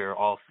that you're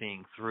all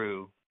seeing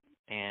through.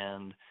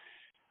 And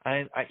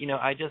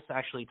I just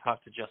actually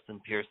talked to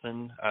Justin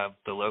Pearson of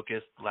The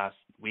Locust last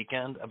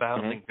weekend about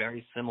something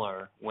very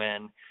similar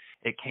when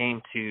it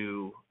came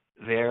to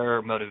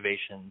their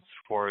motivations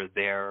for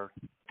their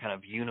kind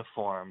of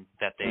uniform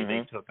that they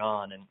took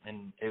on.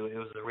 And it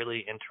was a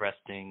really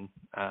interesting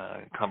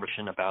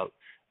conversation about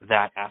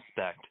that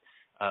aspect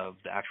of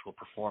the actual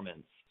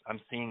performance. I'm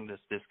seeing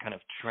this kind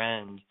of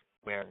trend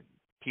where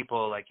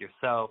people like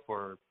yourself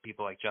or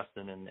people like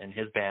Justin and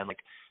his band, like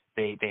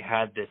they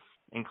had this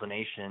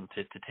inclination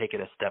to take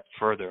it a step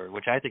further,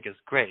 which I think is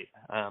great.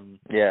 And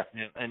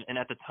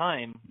at the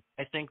time,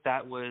 I think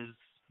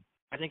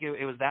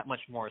it was that much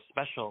more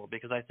special,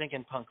 because I think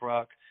in punk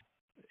rock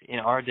in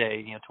our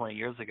day, 20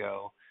 years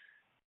ago,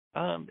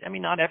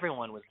 not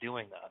everyone was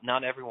doing that.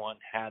 Not everyone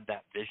had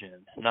that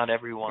vision. Not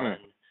everyone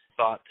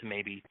thought to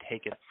maybe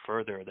take it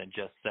further than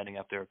just setting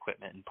up their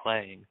equipment and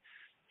playing.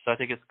 So I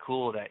think it's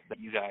cool that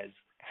you guys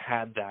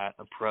had that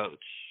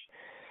approach.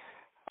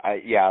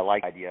 I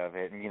like the idea of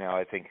it. And,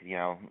 I think,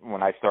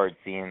 when I started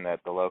seeing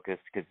that The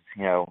Locust, because,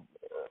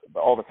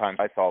 all the times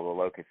I saw The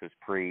Locust was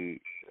pre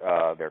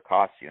their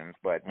costumes,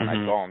 but when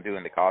I saw them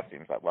doing the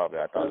costumes, I loved it.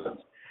 I thought it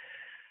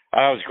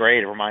was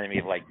great. It reminded me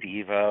of like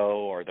Devo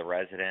or The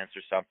Residents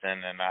or something,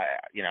 and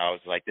I was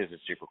like, this is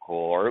super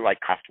cool. Or like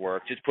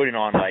Kraftwerk, just putting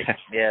on like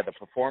the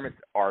performance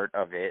art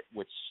of it,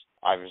 which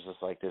I was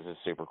just like, this is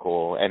super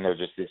cool. And they're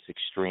just this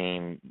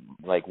extreme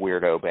like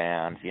weirdo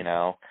band, You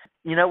know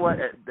what?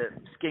 The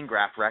Skin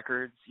Graft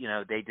Records,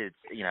 they did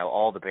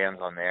all the bands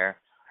on there.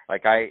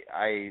 Like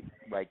I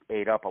like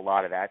ate up a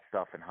lot of that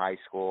stuff in high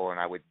school, and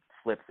I would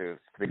flip through.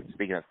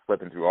 Speaking of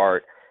flipping through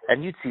art.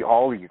 And you'd see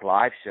all these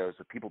live shows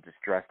with people just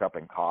dressed up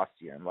in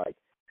costume, like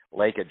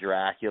Lake of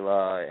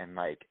Dracula and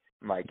like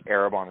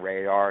Arab on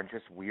Radar and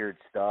just weird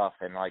stuff.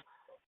 And like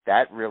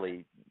that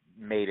really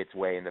made its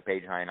way into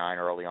Page 99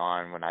 early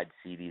on, when I'd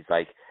see these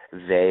like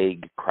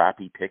vague,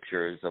 crappy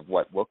pictures of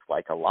what looked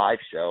like a live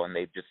show, and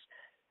they just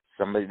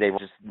somebody, they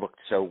just looked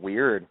so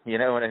weird, you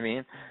know what I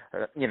mean?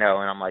 You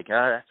know, and I'm like,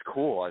 that's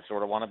cool. I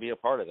sort of want to be a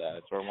part of that. I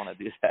sort of want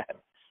to do that.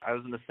 I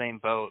was in the same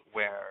boat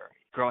where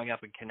growing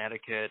up in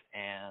Connecticut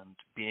and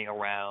being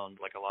around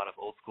like a lot of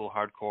old school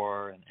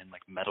hardcore and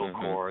like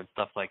metalcore and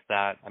stuff like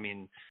that. I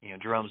mean, you know,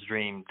 Jerome's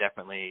Dream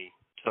definitely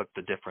took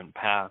the different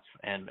paths,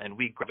 and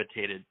we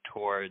gravitated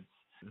towards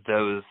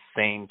those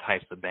same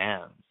types of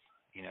bands,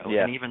 you know,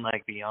 and even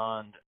like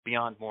beyond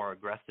more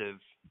aggressive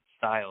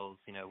styles,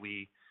 you know,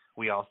 we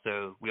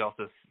also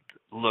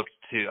looked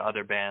to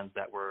other bands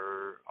that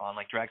were on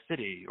like Drag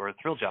City or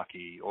Thrill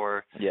Jockey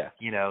or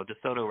you know,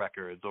 DeSoto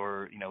Records,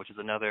 or you know, which is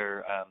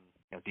another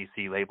you know,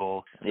 DC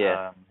label.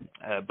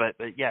 But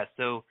yeah,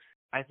 so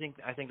I think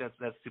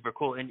that's super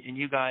cool, and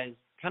you guys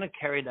kind of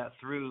carried that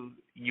through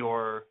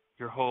your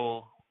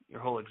whole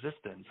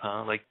existence,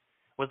 huh? Like,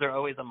 was there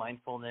always a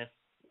mindfulness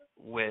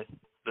with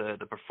the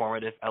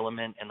performative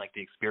element and like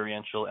the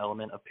experiential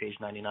element of Page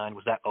 99?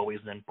 Was that always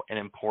an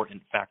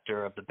important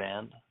factor of the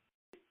band?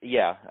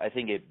 Yeah, I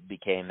think it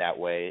became that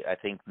way. I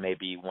think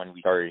maybe when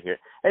we started here,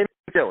 and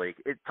it's silly,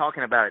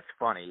 talking about it's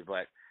funny,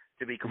 but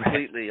to be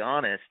completely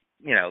honest,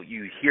 you know,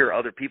 you hear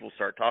other people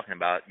start talking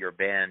about your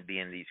band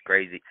being these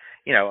crazy,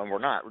 you know, and we're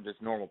not. We're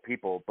just normal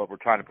people, but we're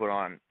trying to put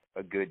on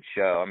a good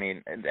show. I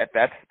mean, and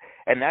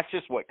that's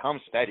just what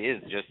comes. That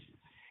is just,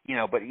 you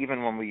know. But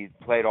even when we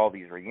played all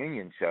these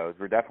reunion shows,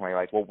 we're definitely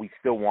like, well, we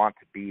still want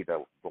to be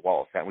the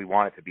Wall of Sound. We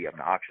want it to be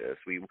obnoxious.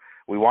 We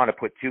want to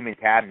put too many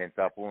cabinets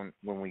up when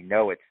we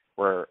know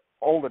we're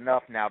old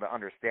enough now to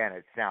understand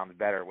it sounds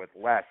better with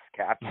less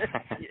cabinets.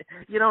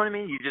 You know what I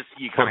mean?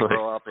 You kind of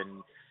grow up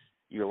and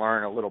you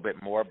learn a little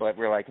bit more, but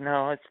we're like,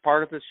 no, it's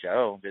part of the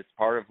show. It's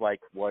part of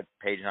like what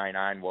Page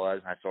 99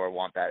 was, and I sort of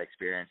want that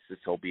experience to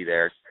still be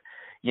there.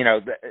 You know,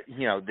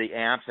 the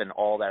amps and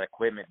all that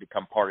equipment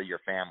become part of your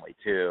family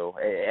too.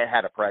 It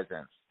had a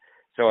presence.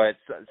 So at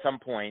some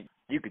point,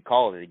 you could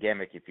call it a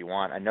gimmick if you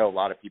want. I know a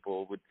lot of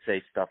people would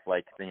say stuff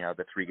like, you know,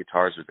 the 3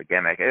 guitars was a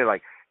gimmick.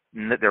 Like,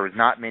 there was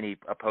not many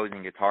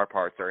opposing guitar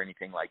parts or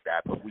anything like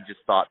that, but we just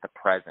thought the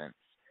presence,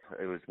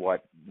 it was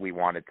what we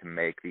wanted to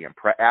make the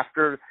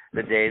after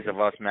the days of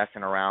us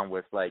messing around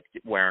with like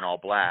wearing all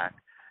black,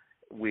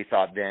 we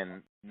thought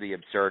then the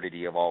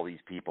absurdity of all these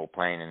people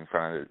playing in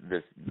front of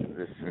this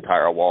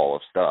entire wall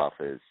of stuff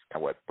is kind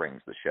of what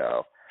brings the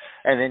show.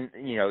 And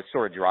then, you know, it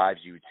sort of drives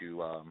you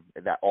to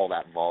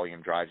that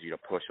volume drives you to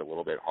push a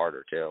little bit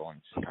harder too,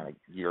 and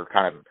you're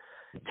kind of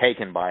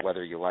taken by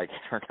whether you like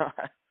it or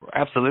not.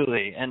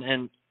 Absolutely.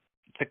 And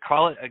to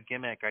call it a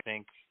gimmick, I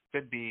think,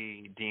 could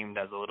be deemed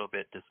as a little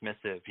bit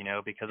dismissive, you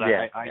know, because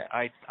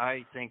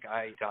I think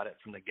I got it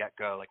from the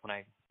get-go. Like when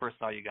I first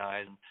saw you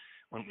guys,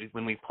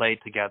 when we played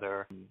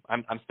together,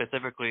 I'm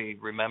specifically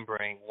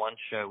remembering one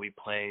show we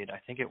played. I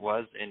think it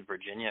was in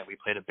Virginia. We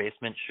played a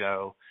basement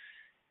show,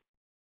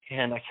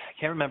 and I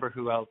can't remember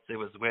who else it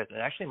was with. It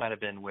actually might have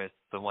been with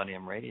the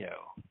 1AM Radio.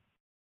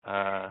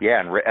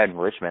 And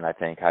Richmond, I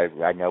think.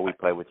 I know we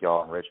played with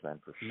y'all in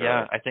Richmond for sure.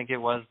 Yeah, I think it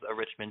was a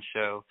Richmond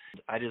show.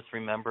 I just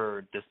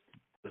remember this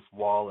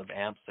wall of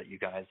amps that you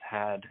guys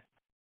had.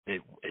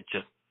 It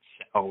just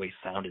always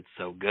sounded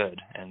so good,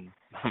 and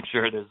I'm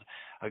sure there's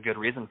a good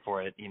reason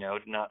for it. You know,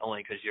 not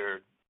only because you're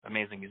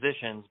amazing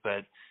musicians,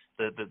 but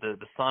the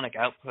sonic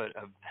output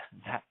of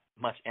that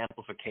much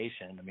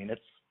amplification. I mean,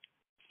 it's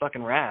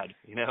fucking rad.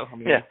 You know, I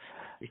mean,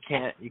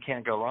 you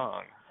can't go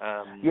wrong.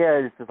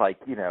 It's just like,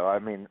 you know, I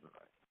mean.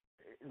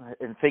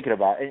 And thinking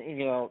about it, and,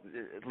 you know,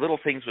 little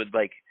things would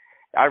like,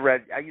 I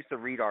used to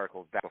read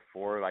articles back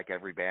before like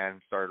every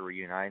band started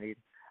reuniting.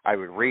 I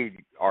would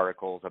read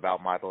articles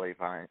about My Bloody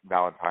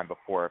Valentine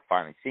before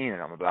finally seeing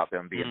them, about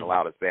them being the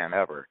loudest band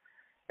ever.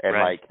 And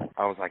like,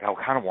 I was like, I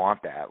kind of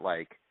want that.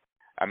 Like,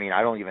 I mean,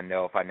 I don't even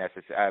know if I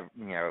necessarily,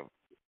 you know,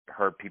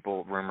 heard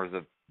rumors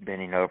of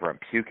bending over and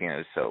puking. It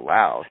was so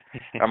loud.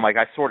 I'm like,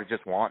 I sort of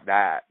just want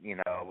that, you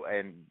know,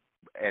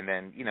 and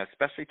then, you know,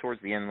 especially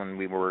towards the end when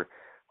we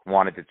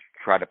wanted to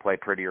try to play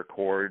prettier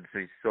chords.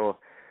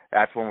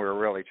 That's when we were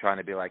really trying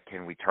to be like,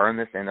 can we turn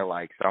this into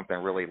like something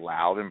really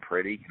loud and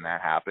pretty? Can that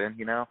happen?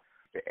 You know,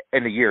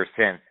 in the years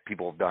since,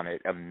 people have done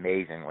it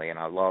amazingly, and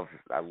I love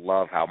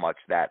how much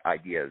that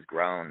idea has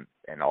grown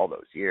in all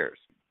those years.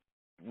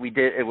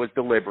 It was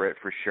deliberate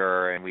for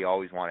sure, and we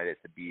always wanted it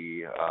to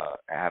be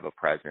have a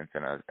presence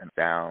and a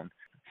sound.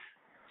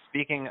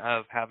 Speaking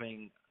of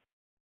having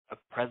a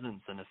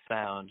presence and a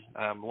sound,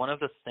 one of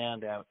the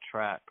standout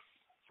tracks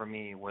for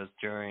me was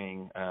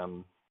during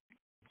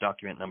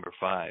document number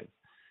 5,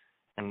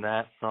 and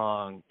that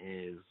song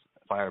is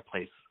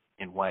Fireplace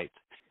in White.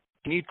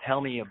 Can you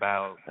tell me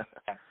about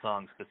that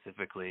song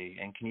specifically,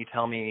 and can you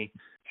tell me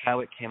how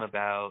it came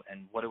about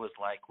and what it was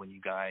like when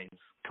you guys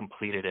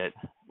completed it,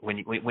 when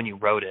you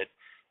wrote it?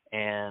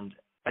 And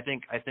I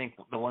think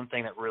the one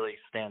thing that really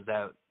stands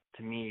out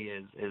to me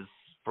is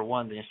for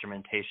one, the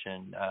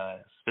instrumentation,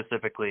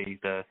 specifically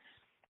the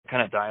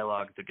kind of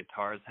dialogue the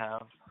guitars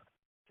have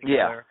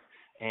together.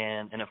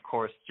 And of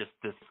course, just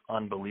this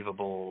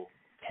unbelievable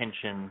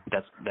tension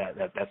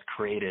that's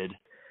created.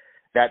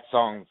 that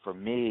song for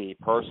me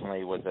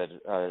personally was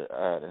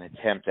an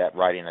attempt at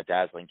writing a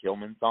Dazzling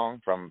Gilman song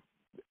from,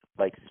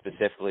 like,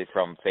 specifically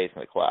from Faith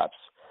in the Collapse.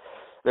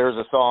 There's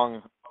a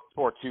song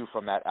or two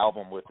from that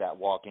album with that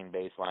walking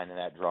bass line and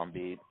that drum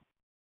beat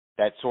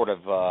that sort of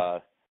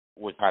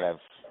was kind of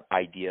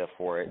idea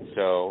for it.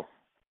 So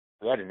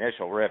that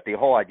initial riff, the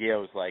whole idea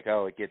was like,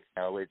 oh, it gets,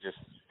 it just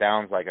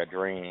sounds like a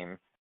dream.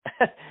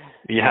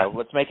 Yeah.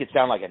 Let's make it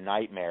sound like a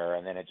nightmare,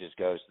 and then it just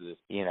goes to this,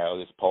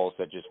 this pulse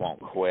that just won't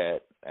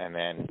quit, and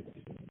then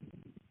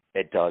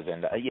it does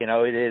end.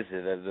 It is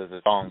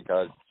the song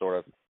does sort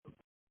of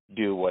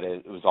do what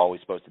it was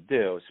always supposed to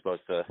do. It's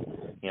supposed to,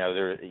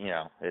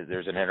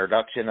 there's an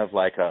introduction of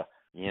like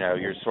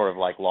you're sort of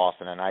like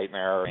lost in a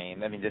nightmare.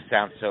 I mean, this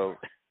sounds so.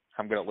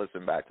 I'm gonna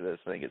listen back to this.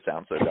 I think it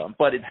sounds so dumb,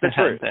 but it's the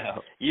truth.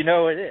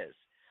 No. It is.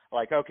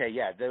 Like, okay,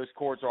 yeah, those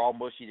chords are all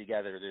mushy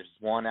together. There's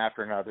one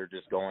after another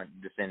just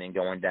descending,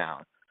 going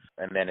down.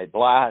 And then it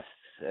blasts,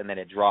 and then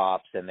it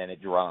drops, and then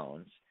it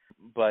drones.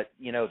 But,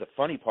 the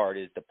funny part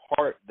is the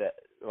part that,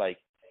 like,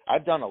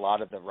 I've done a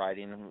lot of the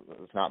writing,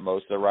 if not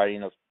most of the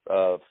writing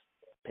of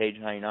Page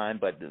 99,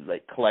 but,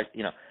 like,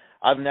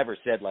 I've never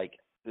said, like,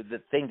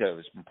 the thing that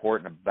was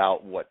important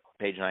about what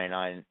Page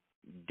 99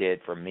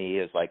 did for me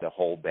is like the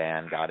whole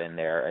band got in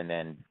there, and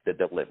then the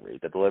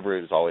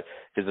delivery was always,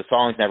 because the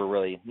songs never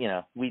really,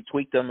 we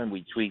tweaked them and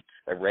we tweaked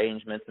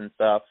arrangements and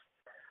stuff,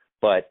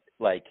 but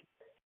like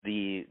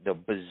the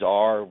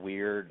bizarre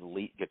weird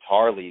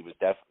guitar lead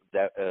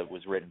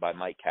was written by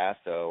Mike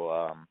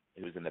Casso,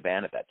 who was in the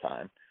band at that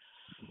time.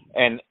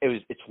 And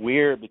it's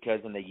weird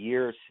because in the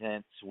years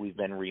since we've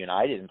been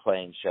reunited and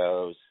playing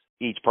shows,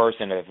 each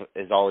person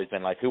has always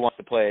been like, who wants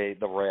to play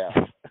the riff?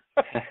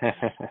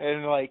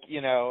 And like,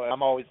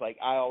 I'm always like,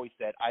 I always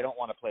said, I don't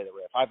want to play the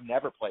riff. I've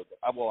never played it.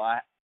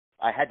 I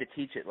had to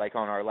teach it, like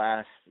on our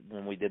last,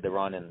 when we did the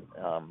run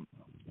on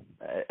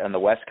the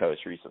West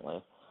Coast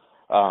recently.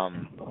 I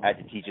had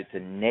to teach it to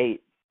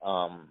Nate,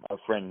 a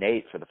friend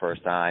Nate, for the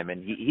first time,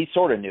 and he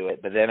sort of knew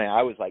it, but then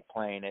I was like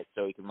playing it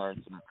so he could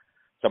learn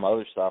some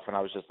other stuff, and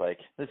I was just like,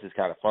 this is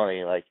kind of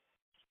funny. Like,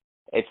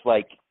 it's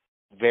like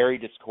very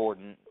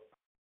discordant,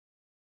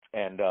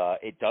 and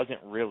it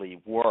doesn't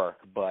really work,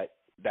 but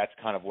that's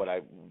kind of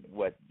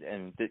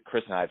and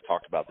Chris and I have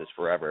talked about this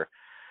forever.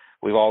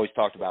 We've always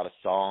talked about a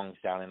song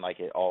sounding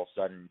like it all of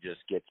a sudden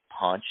just gets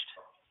punched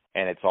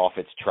and it's off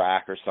its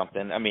track or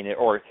something. I mean,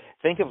 or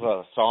think of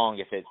a song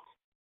if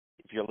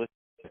you're listening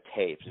to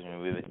tapes,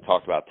 and we've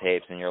talked about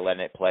tapes, and you're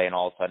letting it play and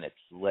all of a sudden it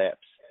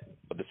slips,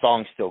 but the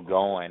song's still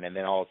going, and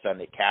then all of a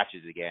sudden it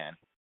catches again.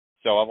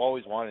 So I've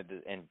always wanted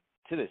to, and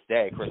to this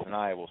day, Chris and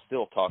I will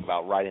still talk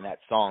about writing that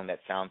song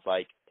that sounds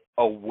like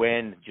a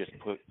wind just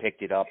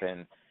picked it up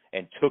and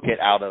took it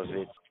out of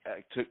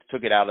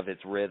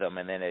its rhythm,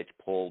 and then it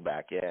pulled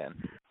back in.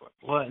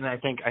 Well, and I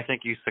think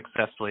you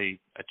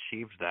successfully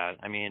achieved that.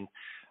 I mean,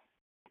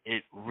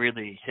 it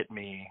really hit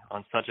me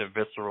on such a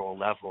visceral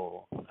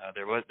level.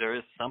 There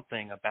is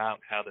something about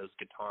how those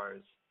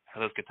guitars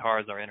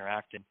are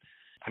interacting.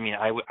 I mean,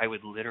 I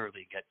would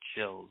literally get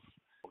chills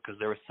because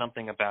there was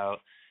something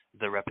about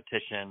the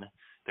repetition.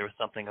 There was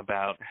something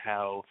about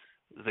how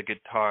the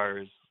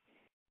guitars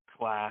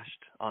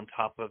clashed on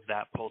top of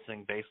that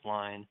pulsing bass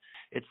line.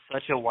 It's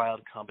such a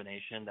wild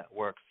combination that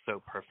works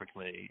so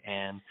perfectly.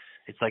 And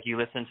it's like you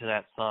listen to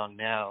that song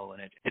now,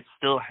 and it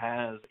still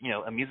has,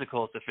 a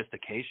musical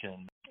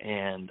sophistication.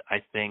 And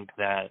I think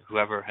that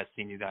whoever has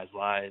seen you guys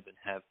live and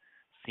have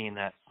seen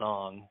that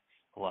song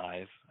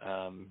live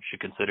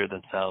should consider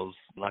themselves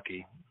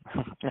lucky.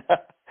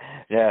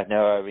 Yeah,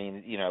 no, I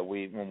mean,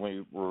 when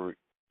we were,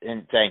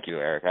 and thank you,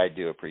 Eric. I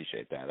do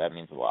appreciate that. That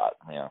means a lot,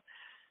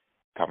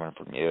 coming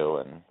from you,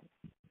 and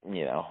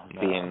being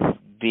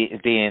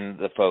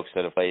the folks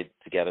that have played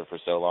together for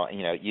so long.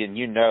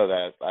 You know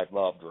that I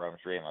love Drum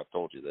Stream. I've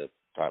told you that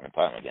time and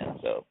time again.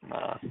 So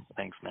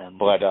thanks, man.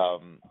 But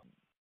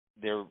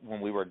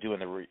when we were doing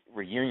the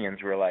reunions,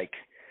 we're like,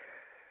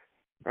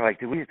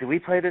 did we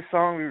play this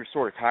song? We were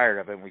sort of tired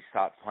of it, and we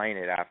stopped playing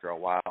it after a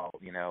while.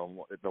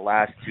 The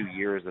last 2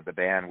 years of the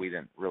band, we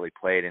didn't really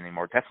play it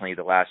anymore. Definitely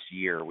the last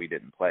year, we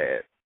didn't play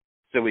it.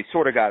 So we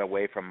sort of got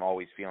away from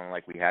always feeling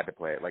like we had to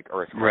play it, like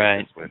Earth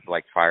Crisis with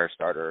like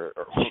Firestarter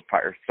or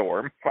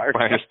Firestorm.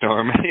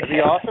 Firestorm. It'd be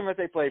awesome if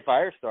they played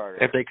Firestarter.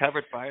 If they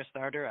covered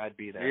Firestarter, I'd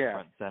be there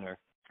front and center.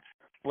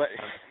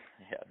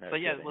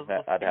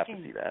 I'd have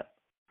to see that.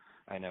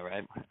 I know,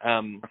 right?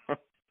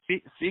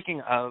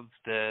 Speaking of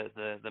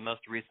the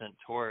most recent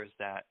tours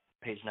that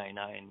Page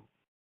 99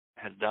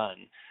 has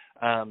done,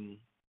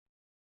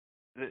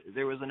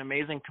 there was an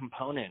amazing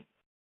component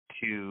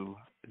to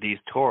these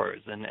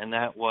tours, and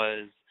that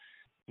was,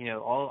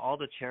 all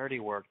the charity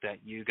work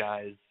that you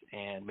guys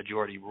and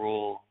Majority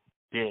Rule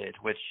did,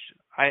 which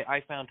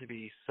I found to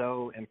be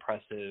so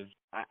impressive.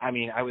 I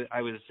mean,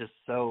 I was just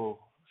so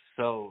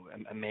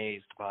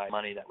amazed by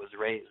money that was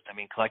raised. I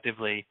mean,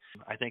 collectively,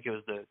 I think it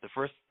was the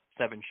first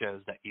 7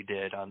 shows that you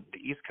did on the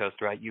East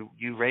Coast, right? You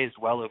raised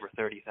well over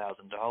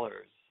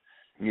 $30,000.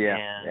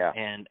 Yeah.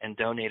 And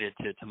donated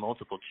to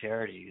multiple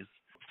charities.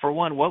 for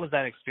one, what was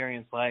that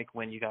experience like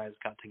when you guys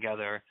got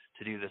together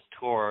to do this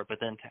tour, but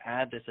then to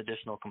add this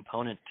additional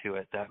component to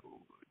it that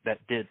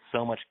did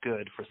so much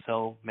good for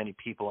so many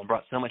people and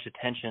brought so much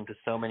attention to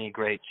so many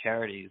great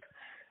charities?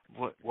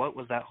 What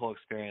was that whole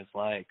experience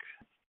like?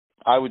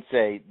 I would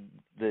say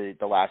the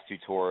last two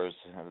tours,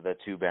 the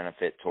two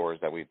benefit tours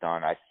that we've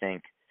done, I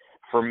think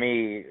for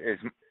me is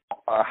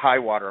a high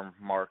water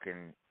mark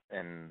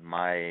in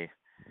my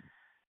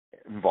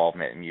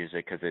involvement in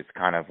music, because it's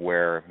kind of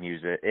where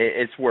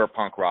it's where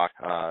punk rock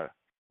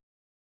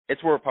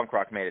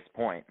made its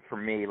point. For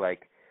me,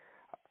 like,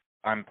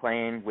 I'm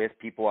playing with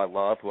people I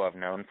love who I've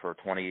known for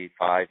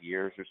 25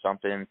 years or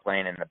something,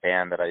 playing in a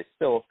band that I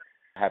still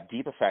have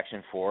deep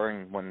affection for,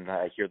 and when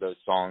I hear those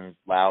songs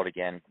loud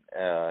again,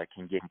 I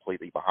can get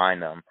completely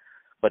behind them.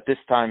 But this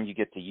time you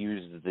get to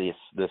use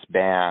this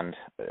band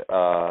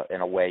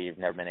in a way you've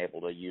never been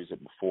able to use it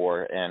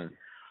before, and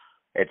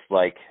it's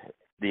like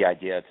the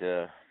idea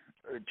to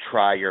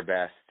try your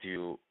best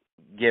to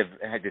give.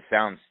 It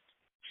sounds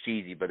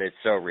cheesy, but it's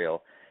so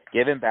real.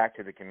 Giving back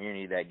to the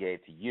community that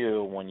gave to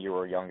you when you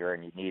were younger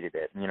and you needed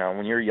it. You know,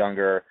 when you're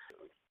younger,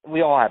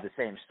 we all have the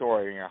same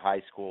story in your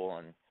high school,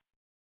 and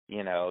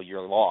you know,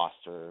 you're lost,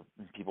 or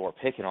people are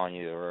picking on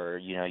you, or,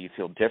 you know, you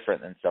feel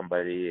different than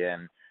somebody,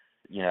 and,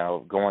 you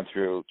know, going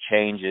through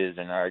changes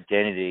in our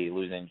identity,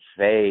 losing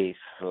faith,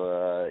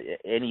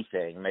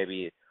 anything,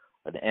 maybe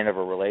at the end of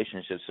a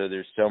relationship. So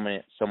there's so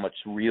much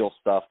real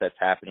stuff that's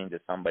happening to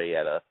somebody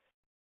at a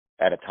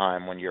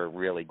time when you're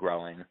really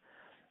growing.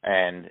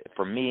 And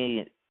for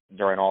me,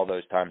 during all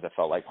those times, I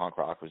felt like punk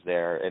rock was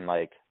there, and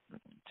like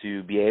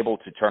to be able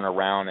to turn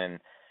around and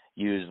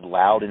use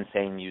loud,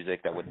 insane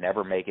music that would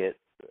never make it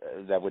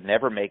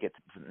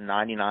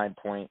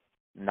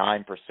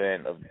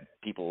 99.9% of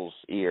people's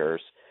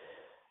ears,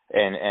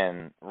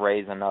 and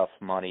raise enough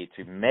money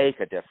to make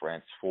a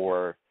difference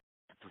for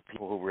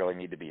people who really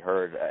need to be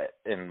heard,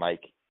 and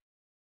like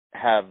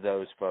have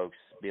those folks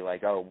be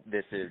like, oh,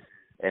 this is,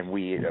 and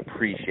we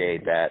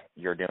appreciate that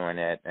you're doing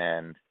it.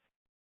 And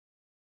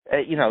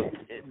you know,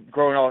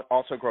 growing up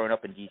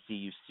in DC,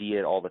 you see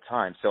it all the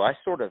time. So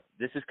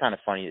this is kind of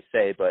funny to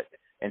say, but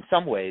in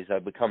some ways,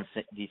 I've become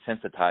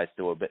desensitized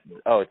to a bit.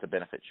 Oh, it's a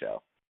benefit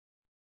show.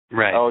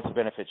 Right. Oh, it's a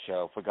benefit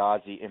show.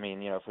 Fugazi, I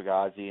mean, you know,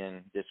 Fugazi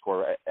and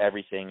Discord,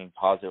 everything in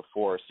Positive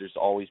Force. There's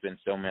always been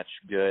so much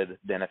good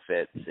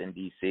benefits in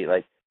DC.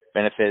 Like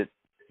benefits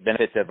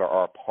that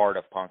are a part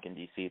of punk in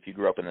DC. If you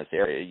grew up in this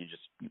area, you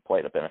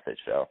played a benefit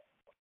show.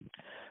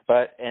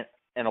 But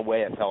in a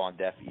way, it fell on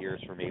deaf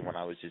ears for me when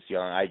I was just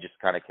young. I just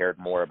kind of cared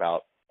more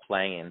about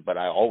playing, but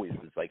I always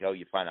was like, oh,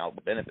 you find out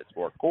the benefits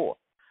for it, cool.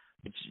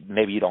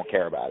 Maybe you don't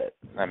care about it.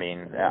 I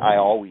mean, I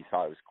always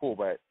thought it was cool,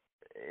 but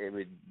it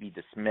would be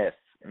dismissed,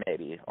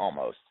 maybe,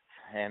 almost.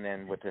 And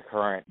then with the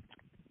current,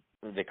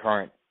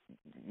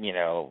 you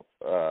know,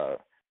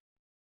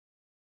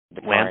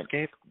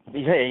 landscape?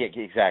 Yeah,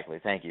 exactly.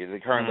 Thank you.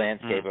 The current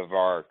landscape of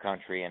our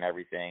country and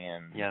everything,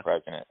 and the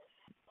president.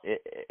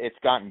 It's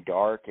gotten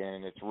dark,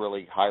 and it's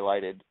really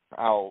highlighted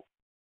how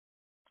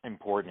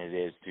important it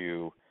is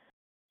to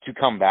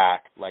come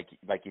back like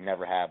you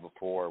never have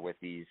before with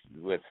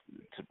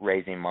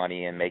raising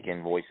money and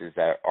making voices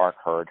that aren't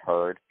heard,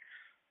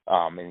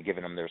 and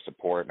giving them their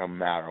support no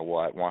matter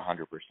what,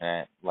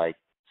 100%. Like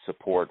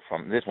support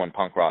from this one,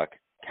 punk rock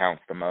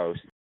counts the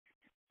most.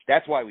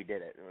 That's why we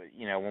did it.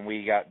 You know, when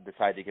we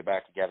decided to get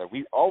back together,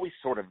 we always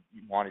sort of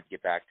wanted to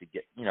get back to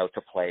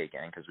to play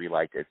again because we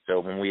liked it. So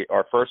when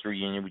our first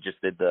reunion,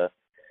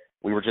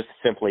 we were just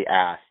simply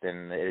asked,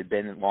 and it had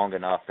been long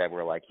enough that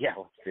we're like, yeah,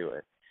 let's do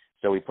it.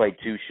 So we played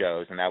 2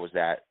 shows, and that was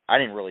that. I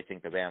didn't really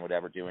think the band would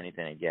ever do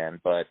anything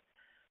again, but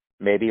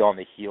maybe on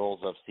the heels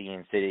of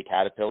seeing City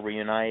Caterpillar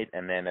reunite,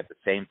 and then at the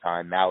same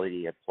time,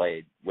 Malady had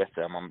played with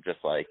them,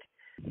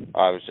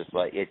 I was just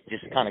like, it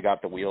just kind of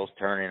got the wheels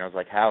turning. I was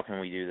like, how can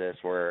we do this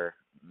where,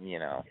 you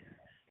know?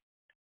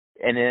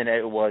 And then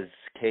it was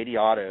Katie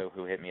Otto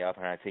who hit me up,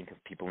 and I think if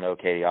people know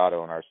Katie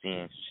Otto in our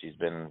scene, she's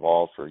been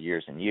involved for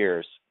years and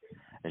years,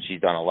 and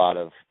she's done a lot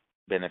of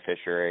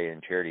beneficiary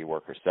and charity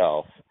work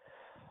herself.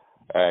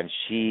 And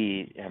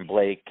she and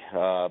Blake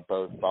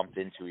both bumped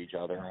into each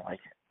other and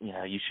like, you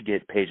know, you should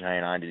get Page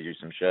 99 to do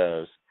some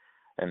shows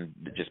and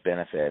just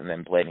benefit. And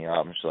then Blake me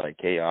up, and she's like,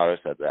 Katie Otto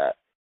said that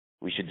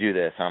we should do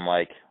this.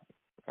 I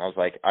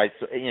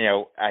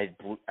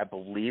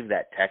believe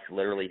that text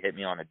literally hit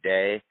me on a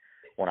day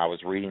when I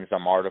was reading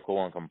some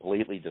article and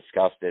completely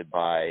disgusted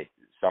by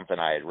something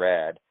I had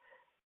read.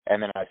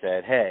 And then I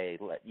said, hey,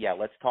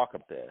 let's talk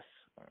about this.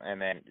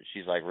 And then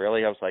she's like,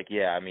 really? I was like,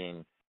 yeah, I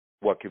mean,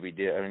 what could we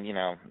do? And, you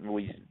know,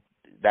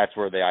 that's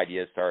where the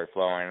ideas started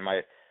flowing. And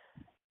my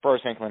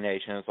first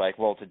inclination is like,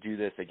 well, to do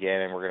this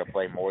again and we're going to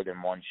play more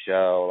than one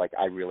show, like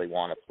I really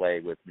want to play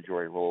with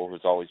Majority Rule,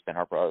 who's always been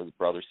our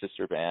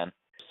brother-sister band.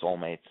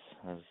 Soulmates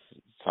is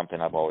something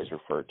I've always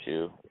referred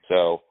to.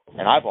 So,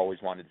 and I've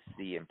always wanted to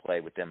see and play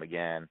with them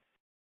again.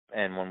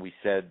 And when we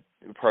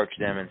approached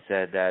them and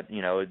said that,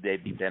 you know,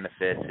 they'd be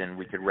benefits and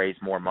we could raise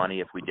more money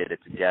if we did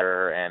it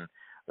together, and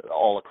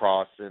all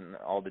across in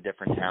all the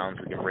different towns.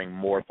 We can bring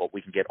more, but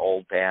we can get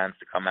old bands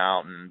to come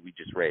out, and we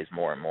just raise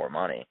more and more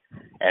money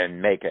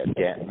and make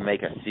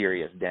a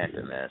serious dent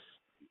in this.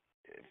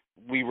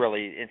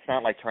 It's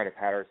not like trying to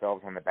pat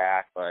ourselves on the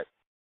back, but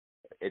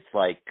it's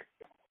like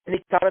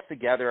it got us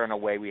together in a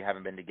way we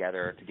haven't been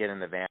together to get in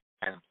the van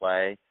and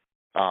play.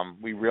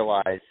 We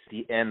realized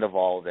the end of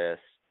all this,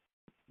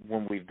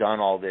 when we've done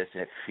all this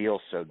and it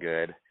feels so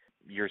good,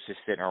 you're just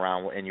sitting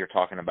around and you're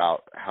talking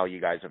about how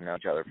you guys have known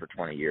each other for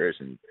 20 years.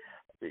 And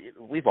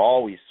we've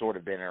always sort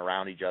of been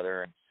around each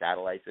other and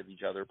satellites of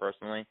each other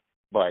personally.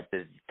 But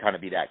to kind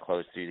of be that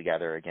close to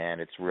together again,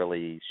 it's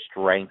really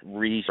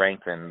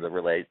re-strengthened the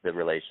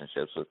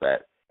relationships with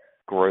that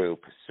group.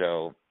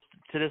 So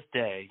to this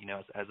day,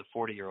 as a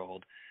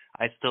 40-year-old,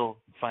 I still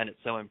find it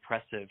so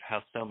impressive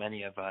how so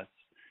many of us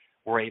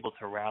were able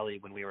to rally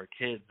when we were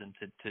kids and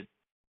to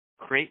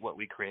create what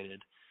we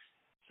created.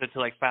 So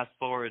to fast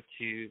forward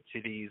to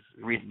these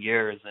recent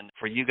years and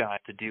for you guys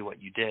to do what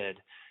you did,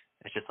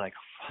 it's just like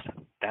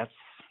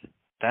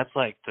that's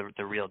like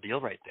the real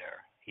deal right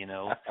there,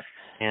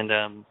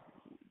 And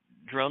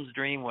Jerome's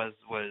Dream was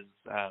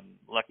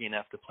lucky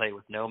enough to play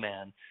with No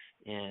Man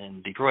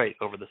in Detroit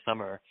over the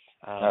summer.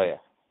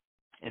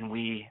 And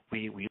we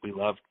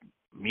loved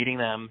meeting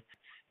them,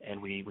 and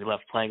we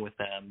loved playing with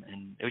them,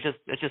 and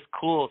it's just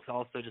cool to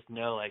also just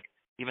know,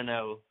 even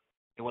though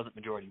it wasn't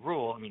Majority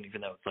Rule,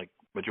 even though it's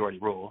Majority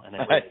Rule, and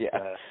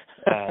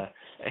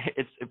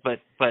but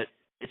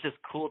it's just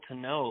cool to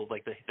know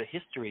the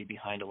history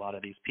behind a lot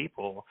of these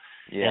people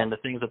and the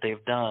things that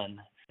they've done,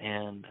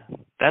 and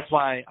that's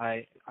why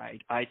I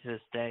to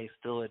this day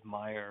still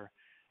admire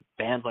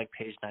bands like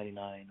Page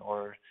 99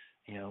 or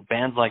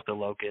bands like The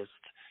Locust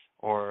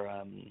or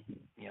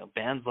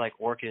bands like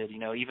Orchid,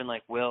 even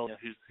like Will,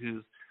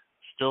 who's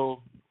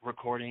still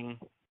recording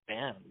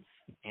bands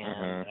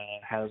and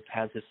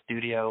has his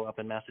studio up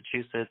in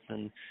Massachusetts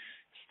and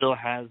still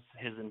has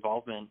his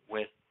involvement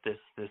with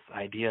this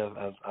idea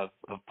of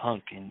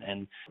punk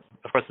and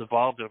of course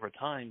evolved over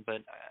time.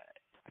 But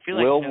I feel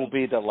like Will will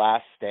be the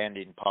last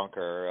standing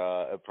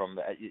punker from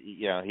the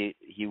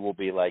he will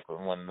be like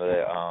when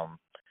the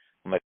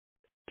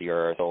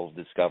Earth will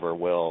discover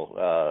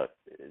Will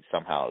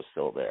somehow is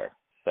still there.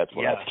 That's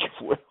what I think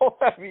of Will.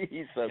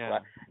 He's so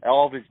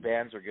all of his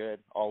bands are good,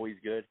 always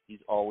good.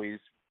 He's always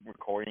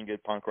recording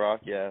good punk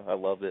rock. Yeah, I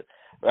love it.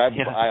 But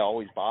I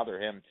always bother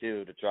him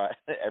too to try.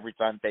 Every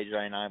time Page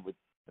 99 would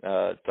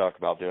talk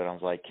about doing it, I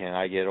was like, "Can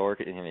I get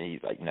Orchid?" And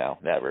he's like, "No,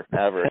 never."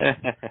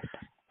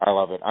 I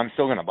love it. I'm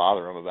still gonna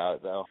bother him about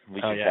it though. We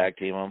can tag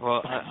team him.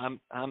 Well,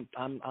 I'm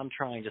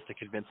trying just to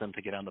convince him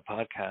to get on the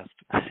podcast.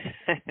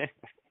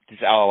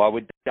 I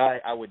would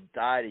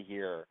die to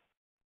hear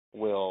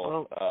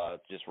Will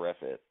just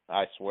riff it.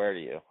 I swear to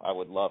you, I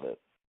would love it.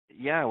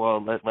 Yeah, well,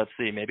 let's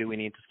see. Maybe we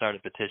need to start a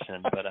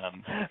petition, but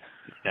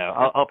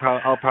I'll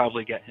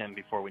probably get him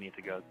before we need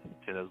to go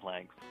to those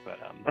lengths. But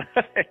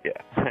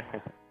yeah.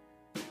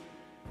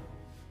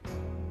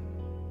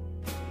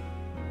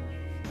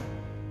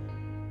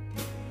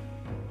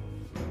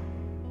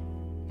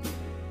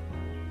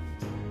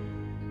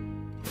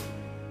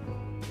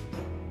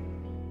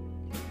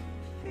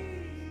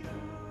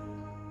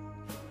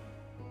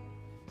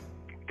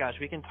 Gosh,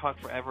 we can talk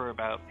forever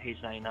about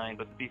Page 99,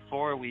 but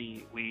before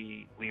we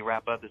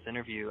wrap up this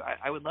interview,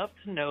 I would love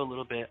to know a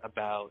little bit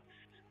about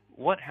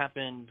what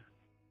happened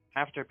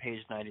after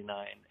Page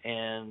 99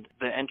 and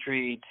the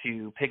entry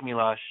to Pygmy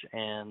Lush.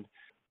 And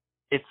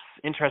it's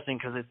interesting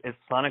because it's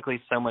sonically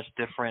so much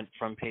different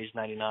from Page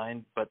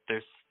 99, but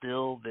there's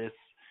still this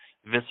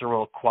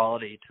visceral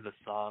quality to the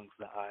songs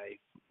that I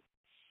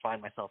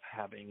find myself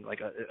having,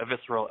 like a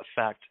visceral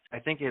effect. I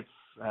think it's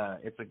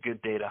A Good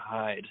Day to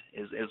Hide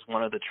is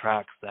one of the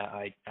tracks that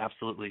I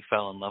absolutely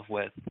fell in love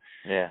with.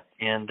 Yeah.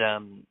 And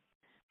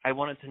I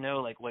wanted to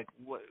know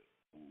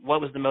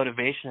what was the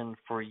motivation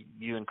for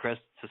you and Chris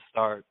to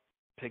start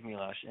Pygmy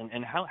Lush,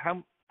 and how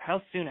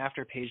soon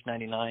after Page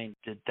 99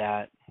 did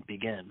that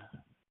begin?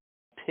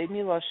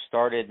 Pygmy Lush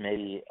started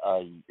maybe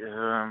a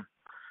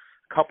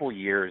couple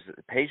years.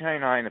 Page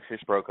 99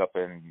 officially broke up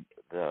in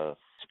the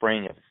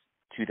spring of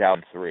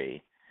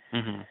 2003.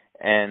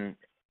 And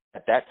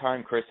at that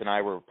time, Chris and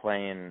I were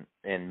playing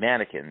in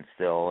Mannequin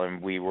still,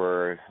 and we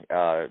were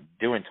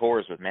doing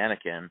tours with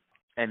Mannequin.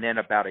 And then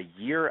about a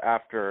year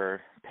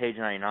after Page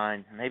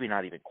 99, maybe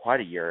not even quite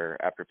a year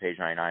after Page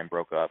 99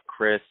 broke up,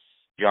 Chris,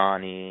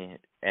 Johnny,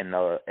 and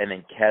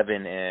then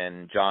Kevin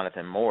and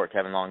Jonathan Moore,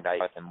 Kevin Long,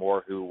 Jonathan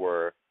Moore, who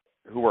were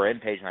in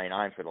Page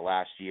 99 for the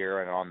last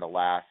year and on the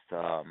last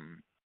how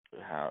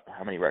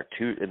many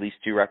records? At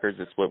least two records.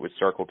 The split with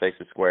Circle Takes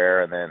a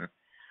Square, and then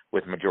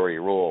with Majority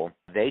Rule.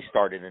 They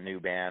started a new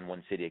band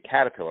when City of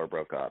Caterpillar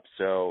broke up.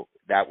 So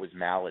that was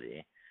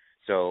Malady.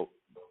 So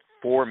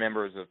 4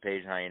 members of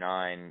Page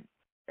 99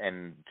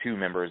 and 2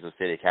 members of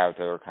City of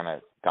Caterpillar kind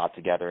of got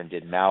together and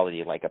did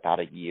Malady about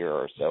a year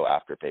or so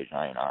after Page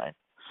 99.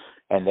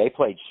 And they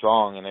played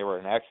strong, and they were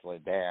an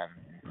excellent band,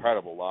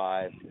 incredible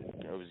live.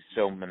 It was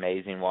so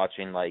amazing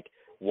watching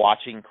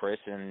Chris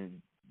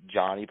and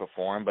Johnny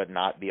perform but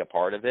not be a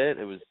part of it.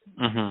 It was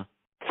Mhm.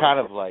 kind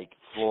of like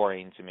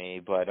flooring to me,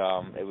 but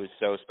it was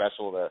so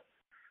special to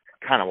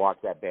kind of watch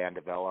that band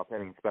develop. I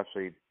mean,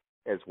 especially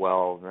as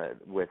well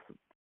with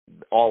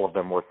all of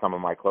them were some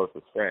of my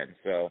closest friends.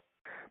 So,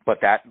 but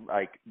that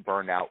like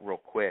burned out real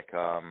quick.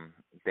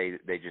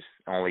 They just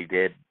only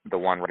did the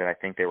one record. I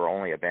think they were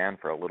only a band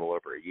for a little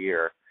over a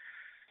year.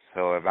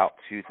 So about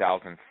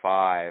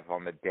 2005,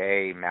 on the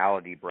day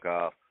Malady broke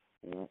up,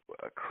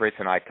 Chris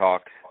and I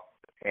talked,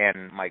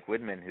 and Mike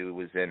Widman, who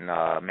was in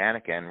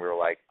Mannequin, we were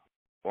like,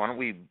 why don't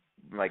we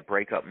like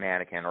break up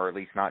Mannequin, or at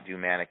least not do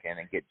Mannequin,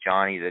 and get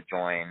Johnny to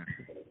join.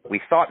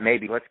 We thought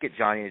maybe let's get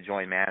Johnny to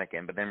join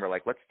Mannequin, but then we're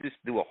like, let's just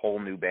do a whole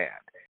new band.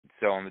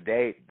 So on the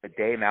day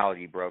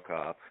Malady broke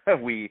up,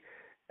 we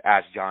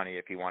asked Johnny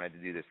if he wanted to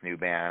do this new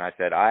band. And I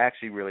said, I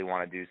actually really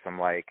want to do some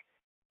like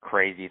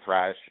crazy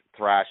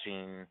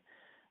thrashing,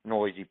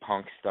 noisy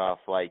punk stuff,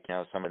 like, you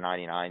know, some of the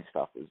 99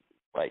 stuff was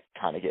like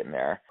kind of getting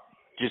there.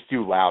 Just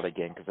do loud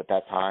again, because at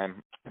the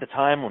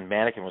time when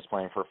Mannequin was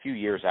playing, for a few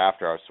years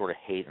after, I was sort of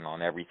hating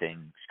on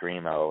everything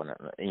screamo, and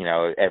you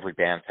know, every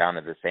band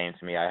sounded the same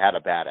to me. I had a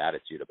bad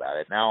attitude about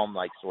it. Now I'm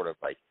like sort of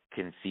like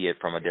can see it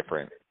from a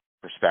different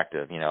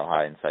perspective. You know,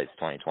 hindsight's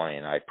 20/20,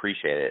 and I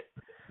appreciate it.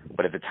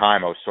 But at the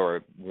time, I was sort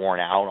of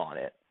worn out on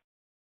it.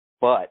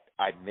 But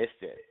I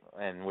missed it,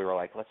 and we were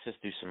like, let's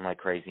just do some like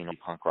crazy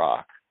punk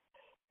rock.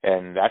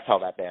 And that's how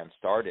that band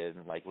started,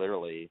 like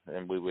literally.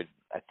 And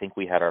I think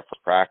we had our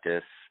first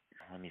practice.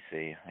 Let me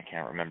see. I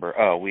can't remember.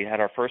 Oh, we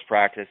had our first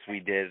practice. We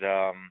did,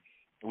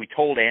 we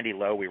told Andy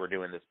Lowe we were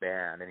doing this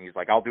band, and he's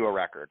like, I'll do a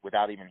record,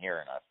 without even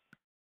hearing us.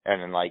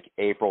 And in like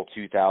April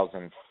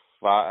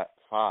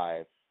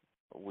 2005,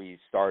 we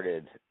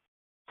started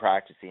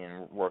practicing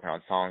and working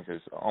on songs. It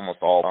was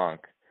almost all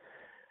punk.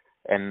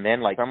 And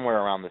then like somewhere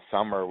around the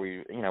summer,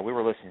 we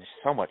were listening to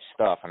so much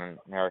stuff. And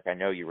Eric, I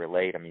know you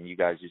relate. I mean, you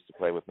guys used to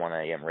play with 1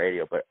 AM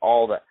radio, but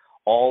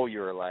all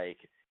your like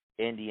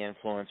indie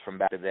influence from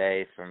back in the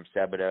day, from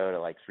Sebado to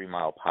like 3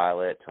 Mile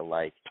Pilot to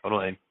like,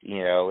 Totally,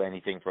 you know,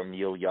 anything from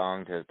Neil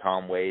Young to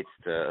Tom Waits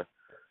to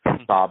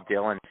Bob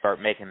Dylan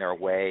start making their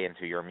way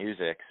into your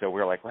music. So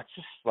we're like, let's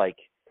just like,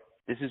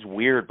 this is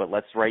weird, but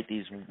let's write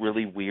these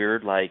really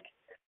weird, like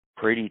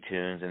pretty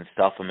tunes and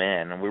stuff them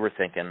in. And we were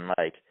thinking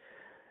like,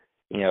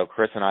 you know,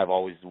 Chris and I have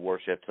always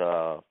worshipped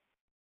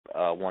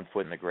 1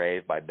 Foot in the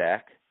Grave by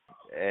Beck,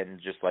 and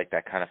just like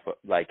that kind of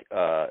like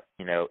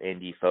you know,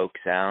 indie folk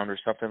sound or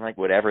something, like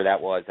whatever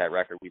that was, that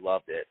record, we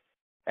loved it.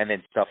 And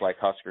then stuff like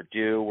Husker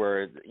Du,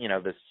 where, you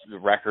know, the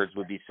records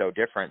would be so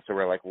different. So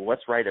we're like, well,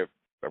 let's write a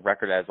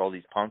record that has all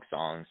these punk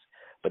songs,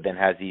 but then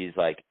has these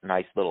like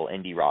nice little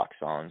indie rock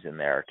songs in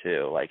there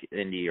too, like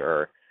indie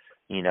or,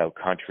 you know,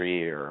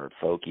 country or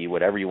folky,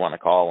 whatever you want to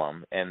call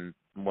them. And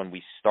when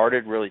we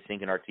started really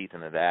sinking our teeth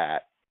into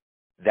that,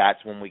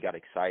 that's when we got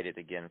excited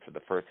again for the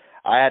first.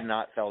 I had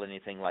not felt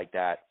anything like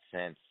that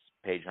since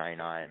Page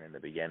 99 in the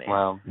beginning.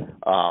 Wow.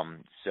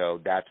 So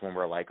that's when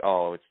we're like,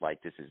 oh, it's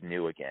like this is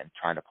new again,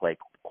 trying to play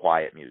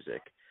quiet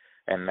music.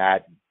 And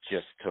that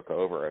just took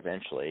over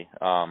eventually.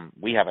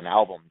 We have an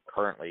album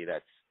currently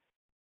that's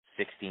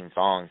 16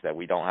 songs that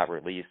we don't have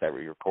released that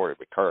we recorded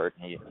with Kurt.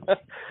 This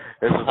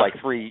is like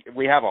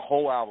we have a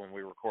whole album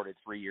we recorded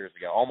 3 years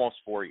ago, almost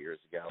 4 years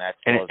ago.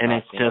 And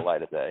it's seen the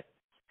light of day.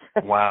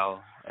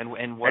 Wow.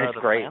 And what are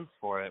the plans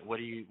for it? What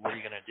are you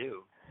gonna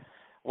do?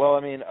 Well,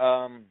 I mean,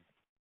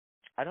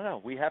 I don't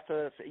know. We have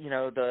to,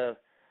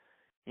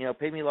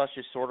 Pygmy Lush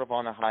is sort of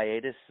on a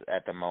hiatus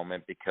at the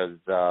moment because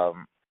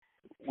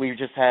we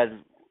just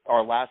had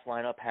our last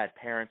lineup had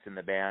parents in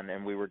the band,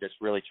 and we were just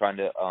really trying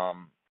to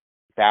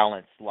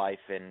balance life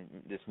and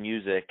this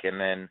music.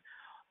 And then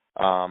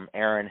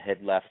Aaron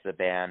had left the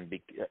band.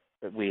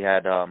 We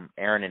had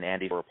Aaron and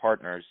Andy were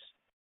partners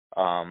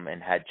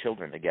and had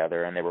children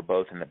together, and they were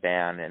both in the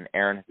band. And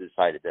Aaron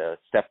decided to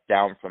step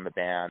down from the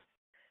band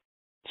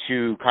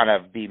to kind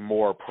of be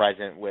more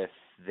present with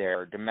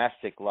their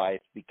domestic life,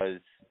 because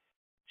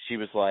she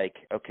was like,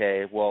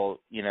 okay,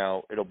 well,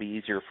 it'll be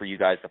easier for you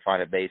guys to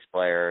find a bass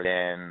player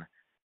than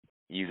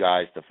you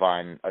guys to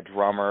find a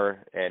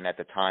drummer. And at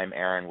the time,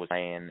 Aaron was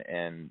playing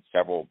in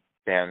several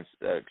bands.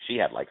 She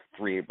had like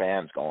 3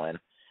 bands going.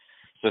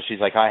 So she's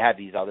like, I have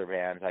these other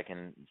bands I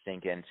can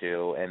sink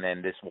into, and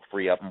then this will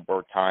free up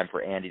more time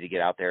for Andy to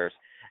get out there.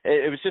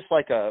 It was just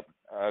like a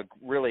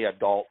really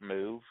adult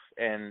move,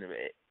 and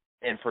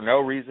for no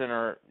reason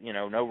or,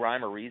 no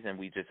rhyme or reason,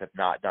 we just have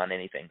not done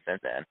anything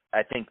since then.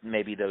 I think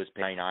maybe those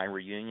 99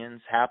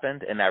 reunions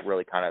happened, and that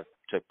really kind of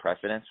took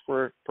precedence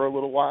for a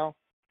little while.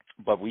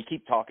 But we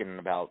keep talking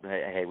about,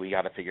 hey, we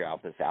got to figure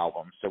out this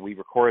album. So we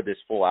recorded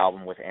this full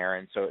album with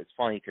Aaron. So it's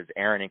funny because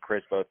Aaron and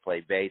Chris both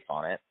play bass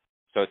on it.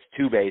 So it's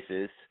 2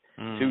 basses,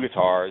 2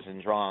 guitars,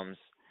 and drums.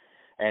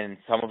 And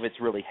some of it's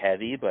really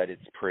heavy, but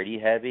it's pretty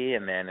heavy.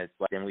 And then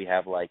then we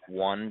have like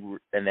and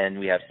then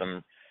we have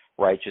some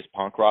righteous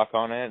punk rock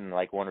on it, and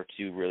like 1 or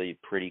 2 really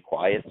pretty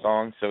quiet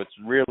songs. So it's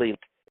really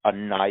a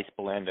nice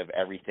blend of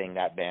everything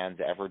that band's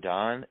ever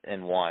done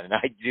in one. And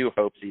I do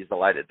hope sees the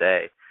light of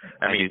day.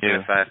 I mean,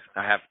 even if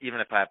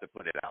I have to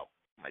put it out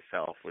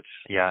myself, which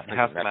it has to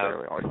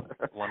necessarily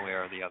one way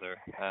or the other.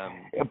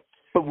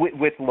 But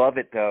with Love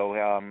It though,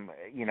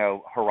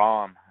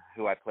 Haram,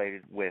 who I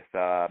played with,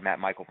 Matt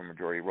Michael from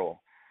Majority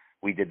Rule,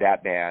 we did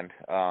that band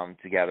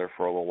together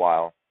for a little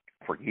while,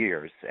 for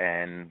years,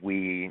 and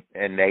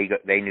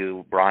they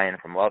knew Brian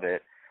from Love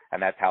It,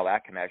 and that's how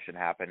that connection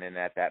happened. And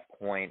at that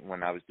point,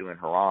 when I was doing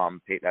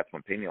Haram, that's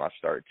when Pygmy Lush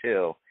started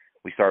too.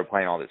 We started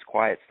playing all this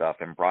quiet stuff,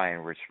 and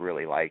Brian just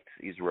really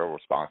he's real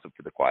responsive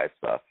to the quiet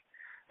stuff.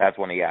 That's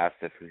when he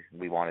asked if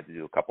we wanted to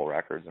do a couple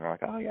records, and we're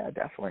like, oh yeah,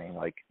 definitely,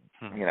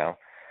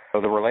 So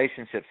the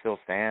relationship still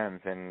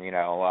stands, and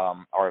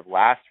our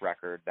last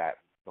record,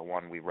 the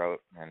one we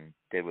wrote and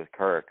did with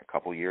Kirk a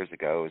couple years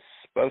ago, is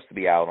supposed to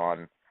be out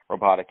on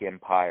Robotic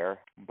Empire,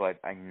 but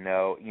I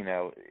know,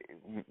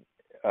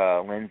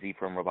 Lindsay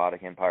from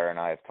Robotic Empire and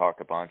I have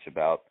talked a bunch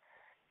about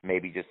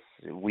maybe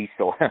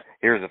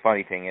here's the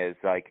funny thing is,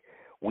 like,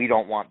 we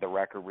don't want the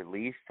record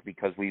released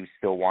because we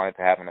still want it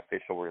to have an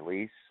official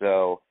release,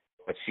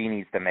 but she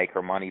needs to make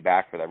her money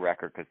back for that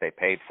record because they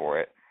paid for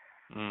it.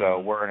 So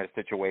we're in a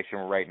situation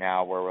right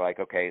now where we're like,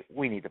 okay,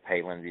 we need to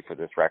pay Lindsay for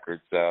this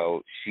record,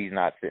 so she's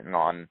not sitting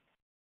on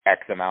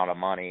X amount of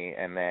money,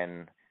 and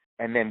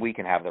then we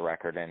can have the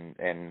record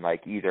and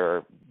like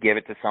either give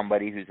it to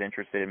somebody who's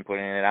interested in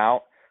putting it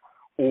out,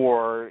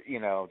 or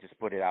just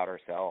put it out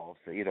ourselves.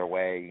 Either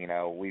way,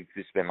 we've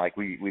just been like,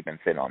 we've been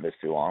sitting on this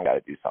too long. Got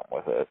to do something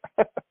with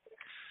it.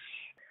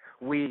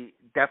 We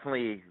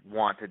definitely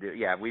want to do.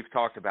 Yeah, we've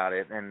talked about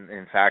it, and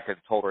in fact, have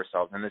told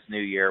ourselves in this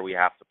new year we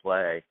have to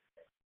play.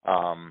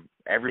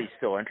 Everybody's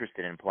still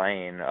interested in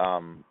playing.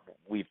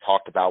 We've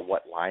talked about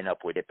what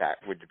lineup would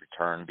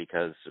return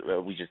because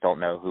we just don't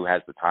know who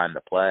has the time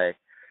to play.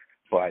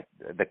 But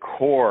the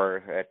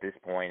core at this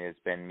point has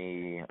been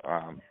me,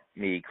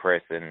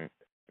 Chris, and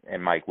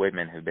Mike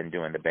Widman, who've been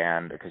doing the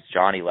band, because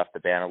Johnny left the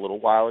band a little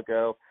while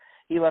ago.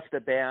 He left the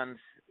band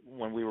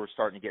when we were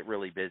starting to get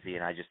really busy,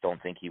 and I just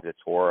don't think he would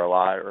tour a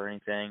lot or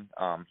anything.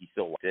 He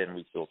still did, and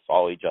we still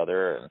saw each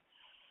other.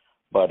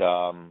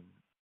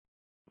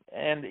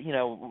 And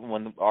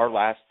when our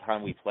last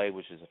time we played,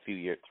 which is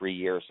 3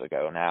 years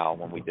ago now,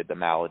 when we did the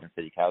Mallard and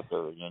City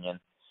Council reunion,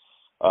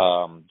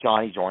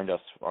 Johnny joined us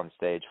on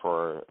stage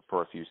for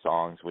a few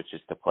songs, which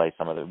is to play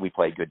we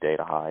played Good Day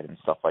to Hide and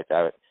stuff like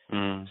that.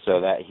 So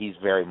that he's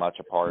very much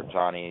a part.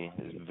 Johnny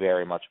is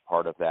very much a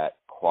part of that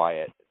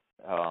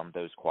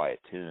those quiet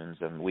tunes,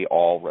 and we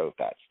all wrote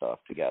that stuff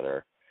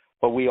together.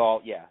 But we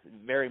all,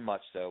 very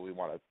much so, we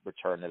want to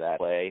return to that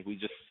play.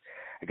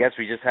 I guess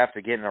we just have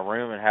to get in a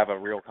room and have a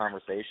real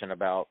conversation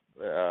about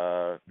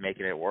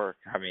making it work.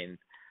 I mean,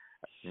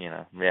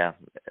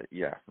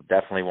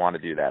 definitely want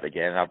to do that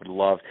again. I would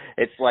love.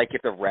 It's like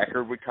if the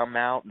record would come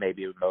out,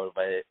 maybe it would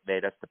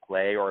motivate us to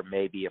play, or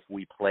maybe if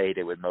we played,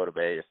 it would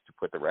motivate us to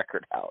put the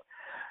record out.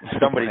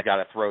 Somebody's got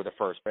to throw the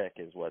first pick,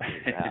 is what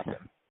needs to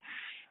happen.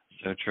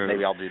 So true.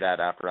 Maybe I'll do that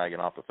after I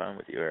get off the phone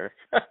with you, Eric.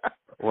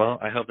 Well,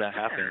 I hope that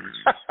happens.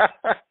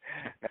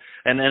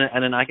 And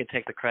then I can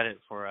take the credit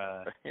for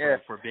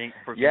being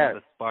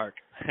the spark.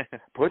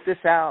 Put this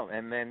out,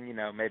 and then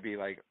maybe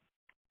like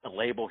a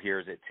label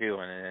hears it too,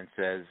 and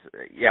says,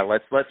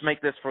 let's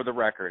make this for the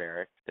record,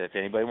 Eric. If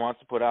anybody wants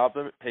to put out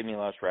the Pygmy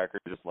Lush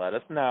record, just let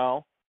us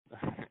know.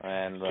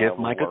 And give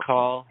Mike a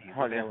call. He's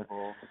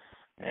available.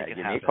 Give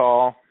me a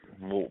call.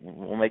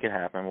 We'll make it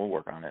happen. We'll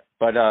work on it.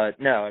 But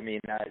no, I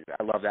mean,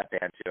 I love that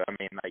band too. I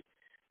mean, like,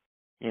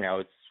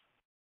 it's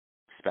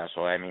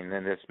special. I mean,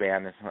 in this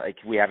band, it's like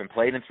we haven't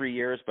played in 3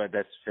 years, but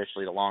that's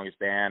officially the longest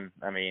band.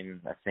 I mean,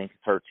 I think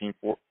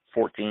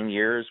 14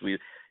 years.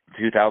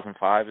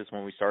 2005 is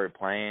when we started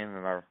playing,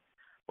 and our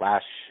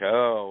last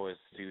show was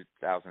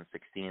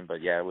 2016.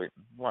 But yeah, we'd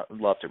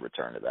love to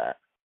return to that.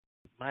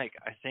 Mike,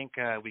 I think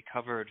we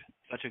covered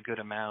such a good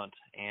amount,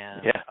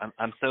 and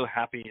I'm so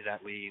happy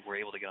that we were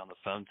able to get on the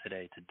phone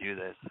today to do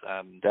this.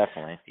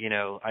 Definitely.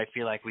 I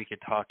feel like we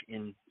could talk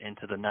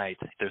into the night.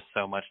 There's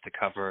so much to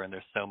cover, and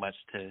there's so much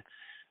to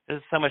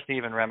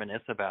even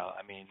reminisce about.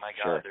 I mean, my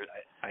God,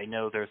 I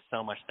know there's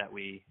so much that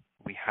we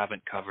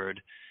haven't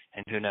covered,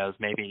 and who knows,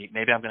 maybe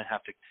I'm going to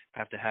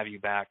have to have you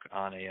back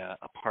on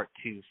a part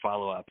 2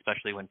 follow-up,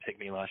 especially when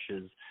Pygmy Lush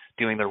is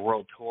doing their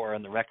world tour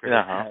and the record is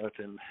out.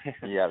 And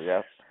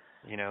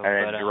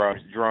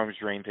and Jerome's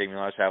Dream, Pygmy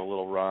Lush have a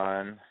little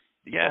run.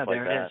 Yeah,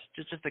 there is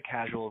just a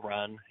casual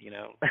run,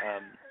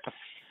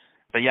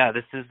 But yeah,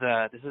 this is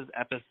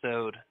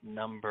episode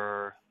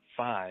number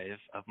 5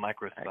 of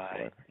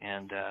Microspy,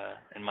 and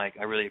Mike,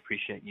 I really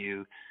appreciate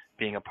you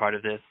being a part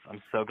of this.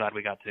 I'm so glad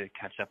we got to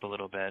catch up a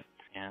little bit,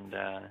 and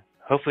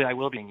hopefully I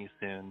will be seeing you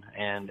soon.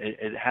 And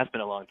it has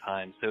been a long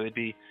time, so it'd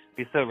be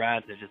so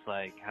rad to just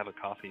like have a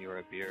coffee or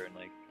a beer and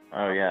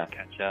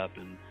catch up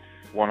and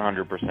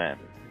 100%.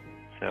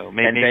 So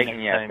maybe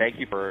thank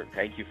you for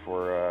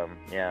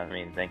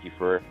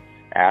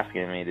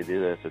asking me to do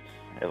this. It's,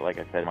 like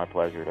I said, my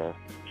pleasure to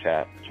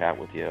chat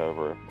with you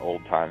over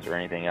old times or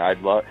anything.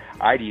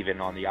 I'd even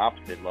on the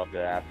opposite love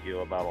to ask you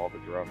about all the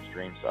Jerome's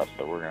Dream stuff.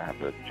 So we're gonna have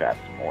to chat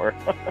some more.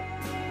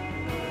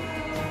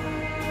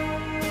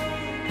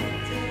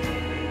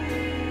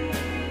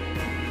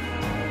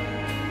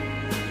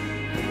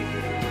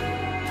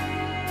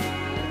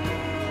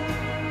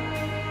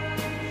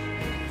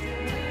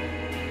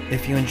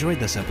 If you enjoyed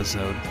this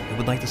episode and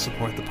would like to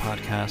support the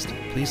podcast,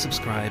 please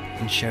subscribe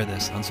and share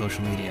this on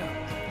social media.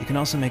 You can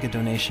also make a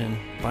donation,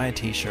 buy a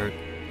t-shirt,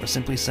 or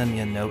simply send me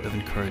a note of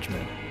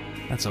encouragement.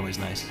 That's always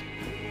nice.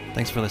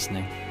 Thanks for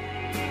listening.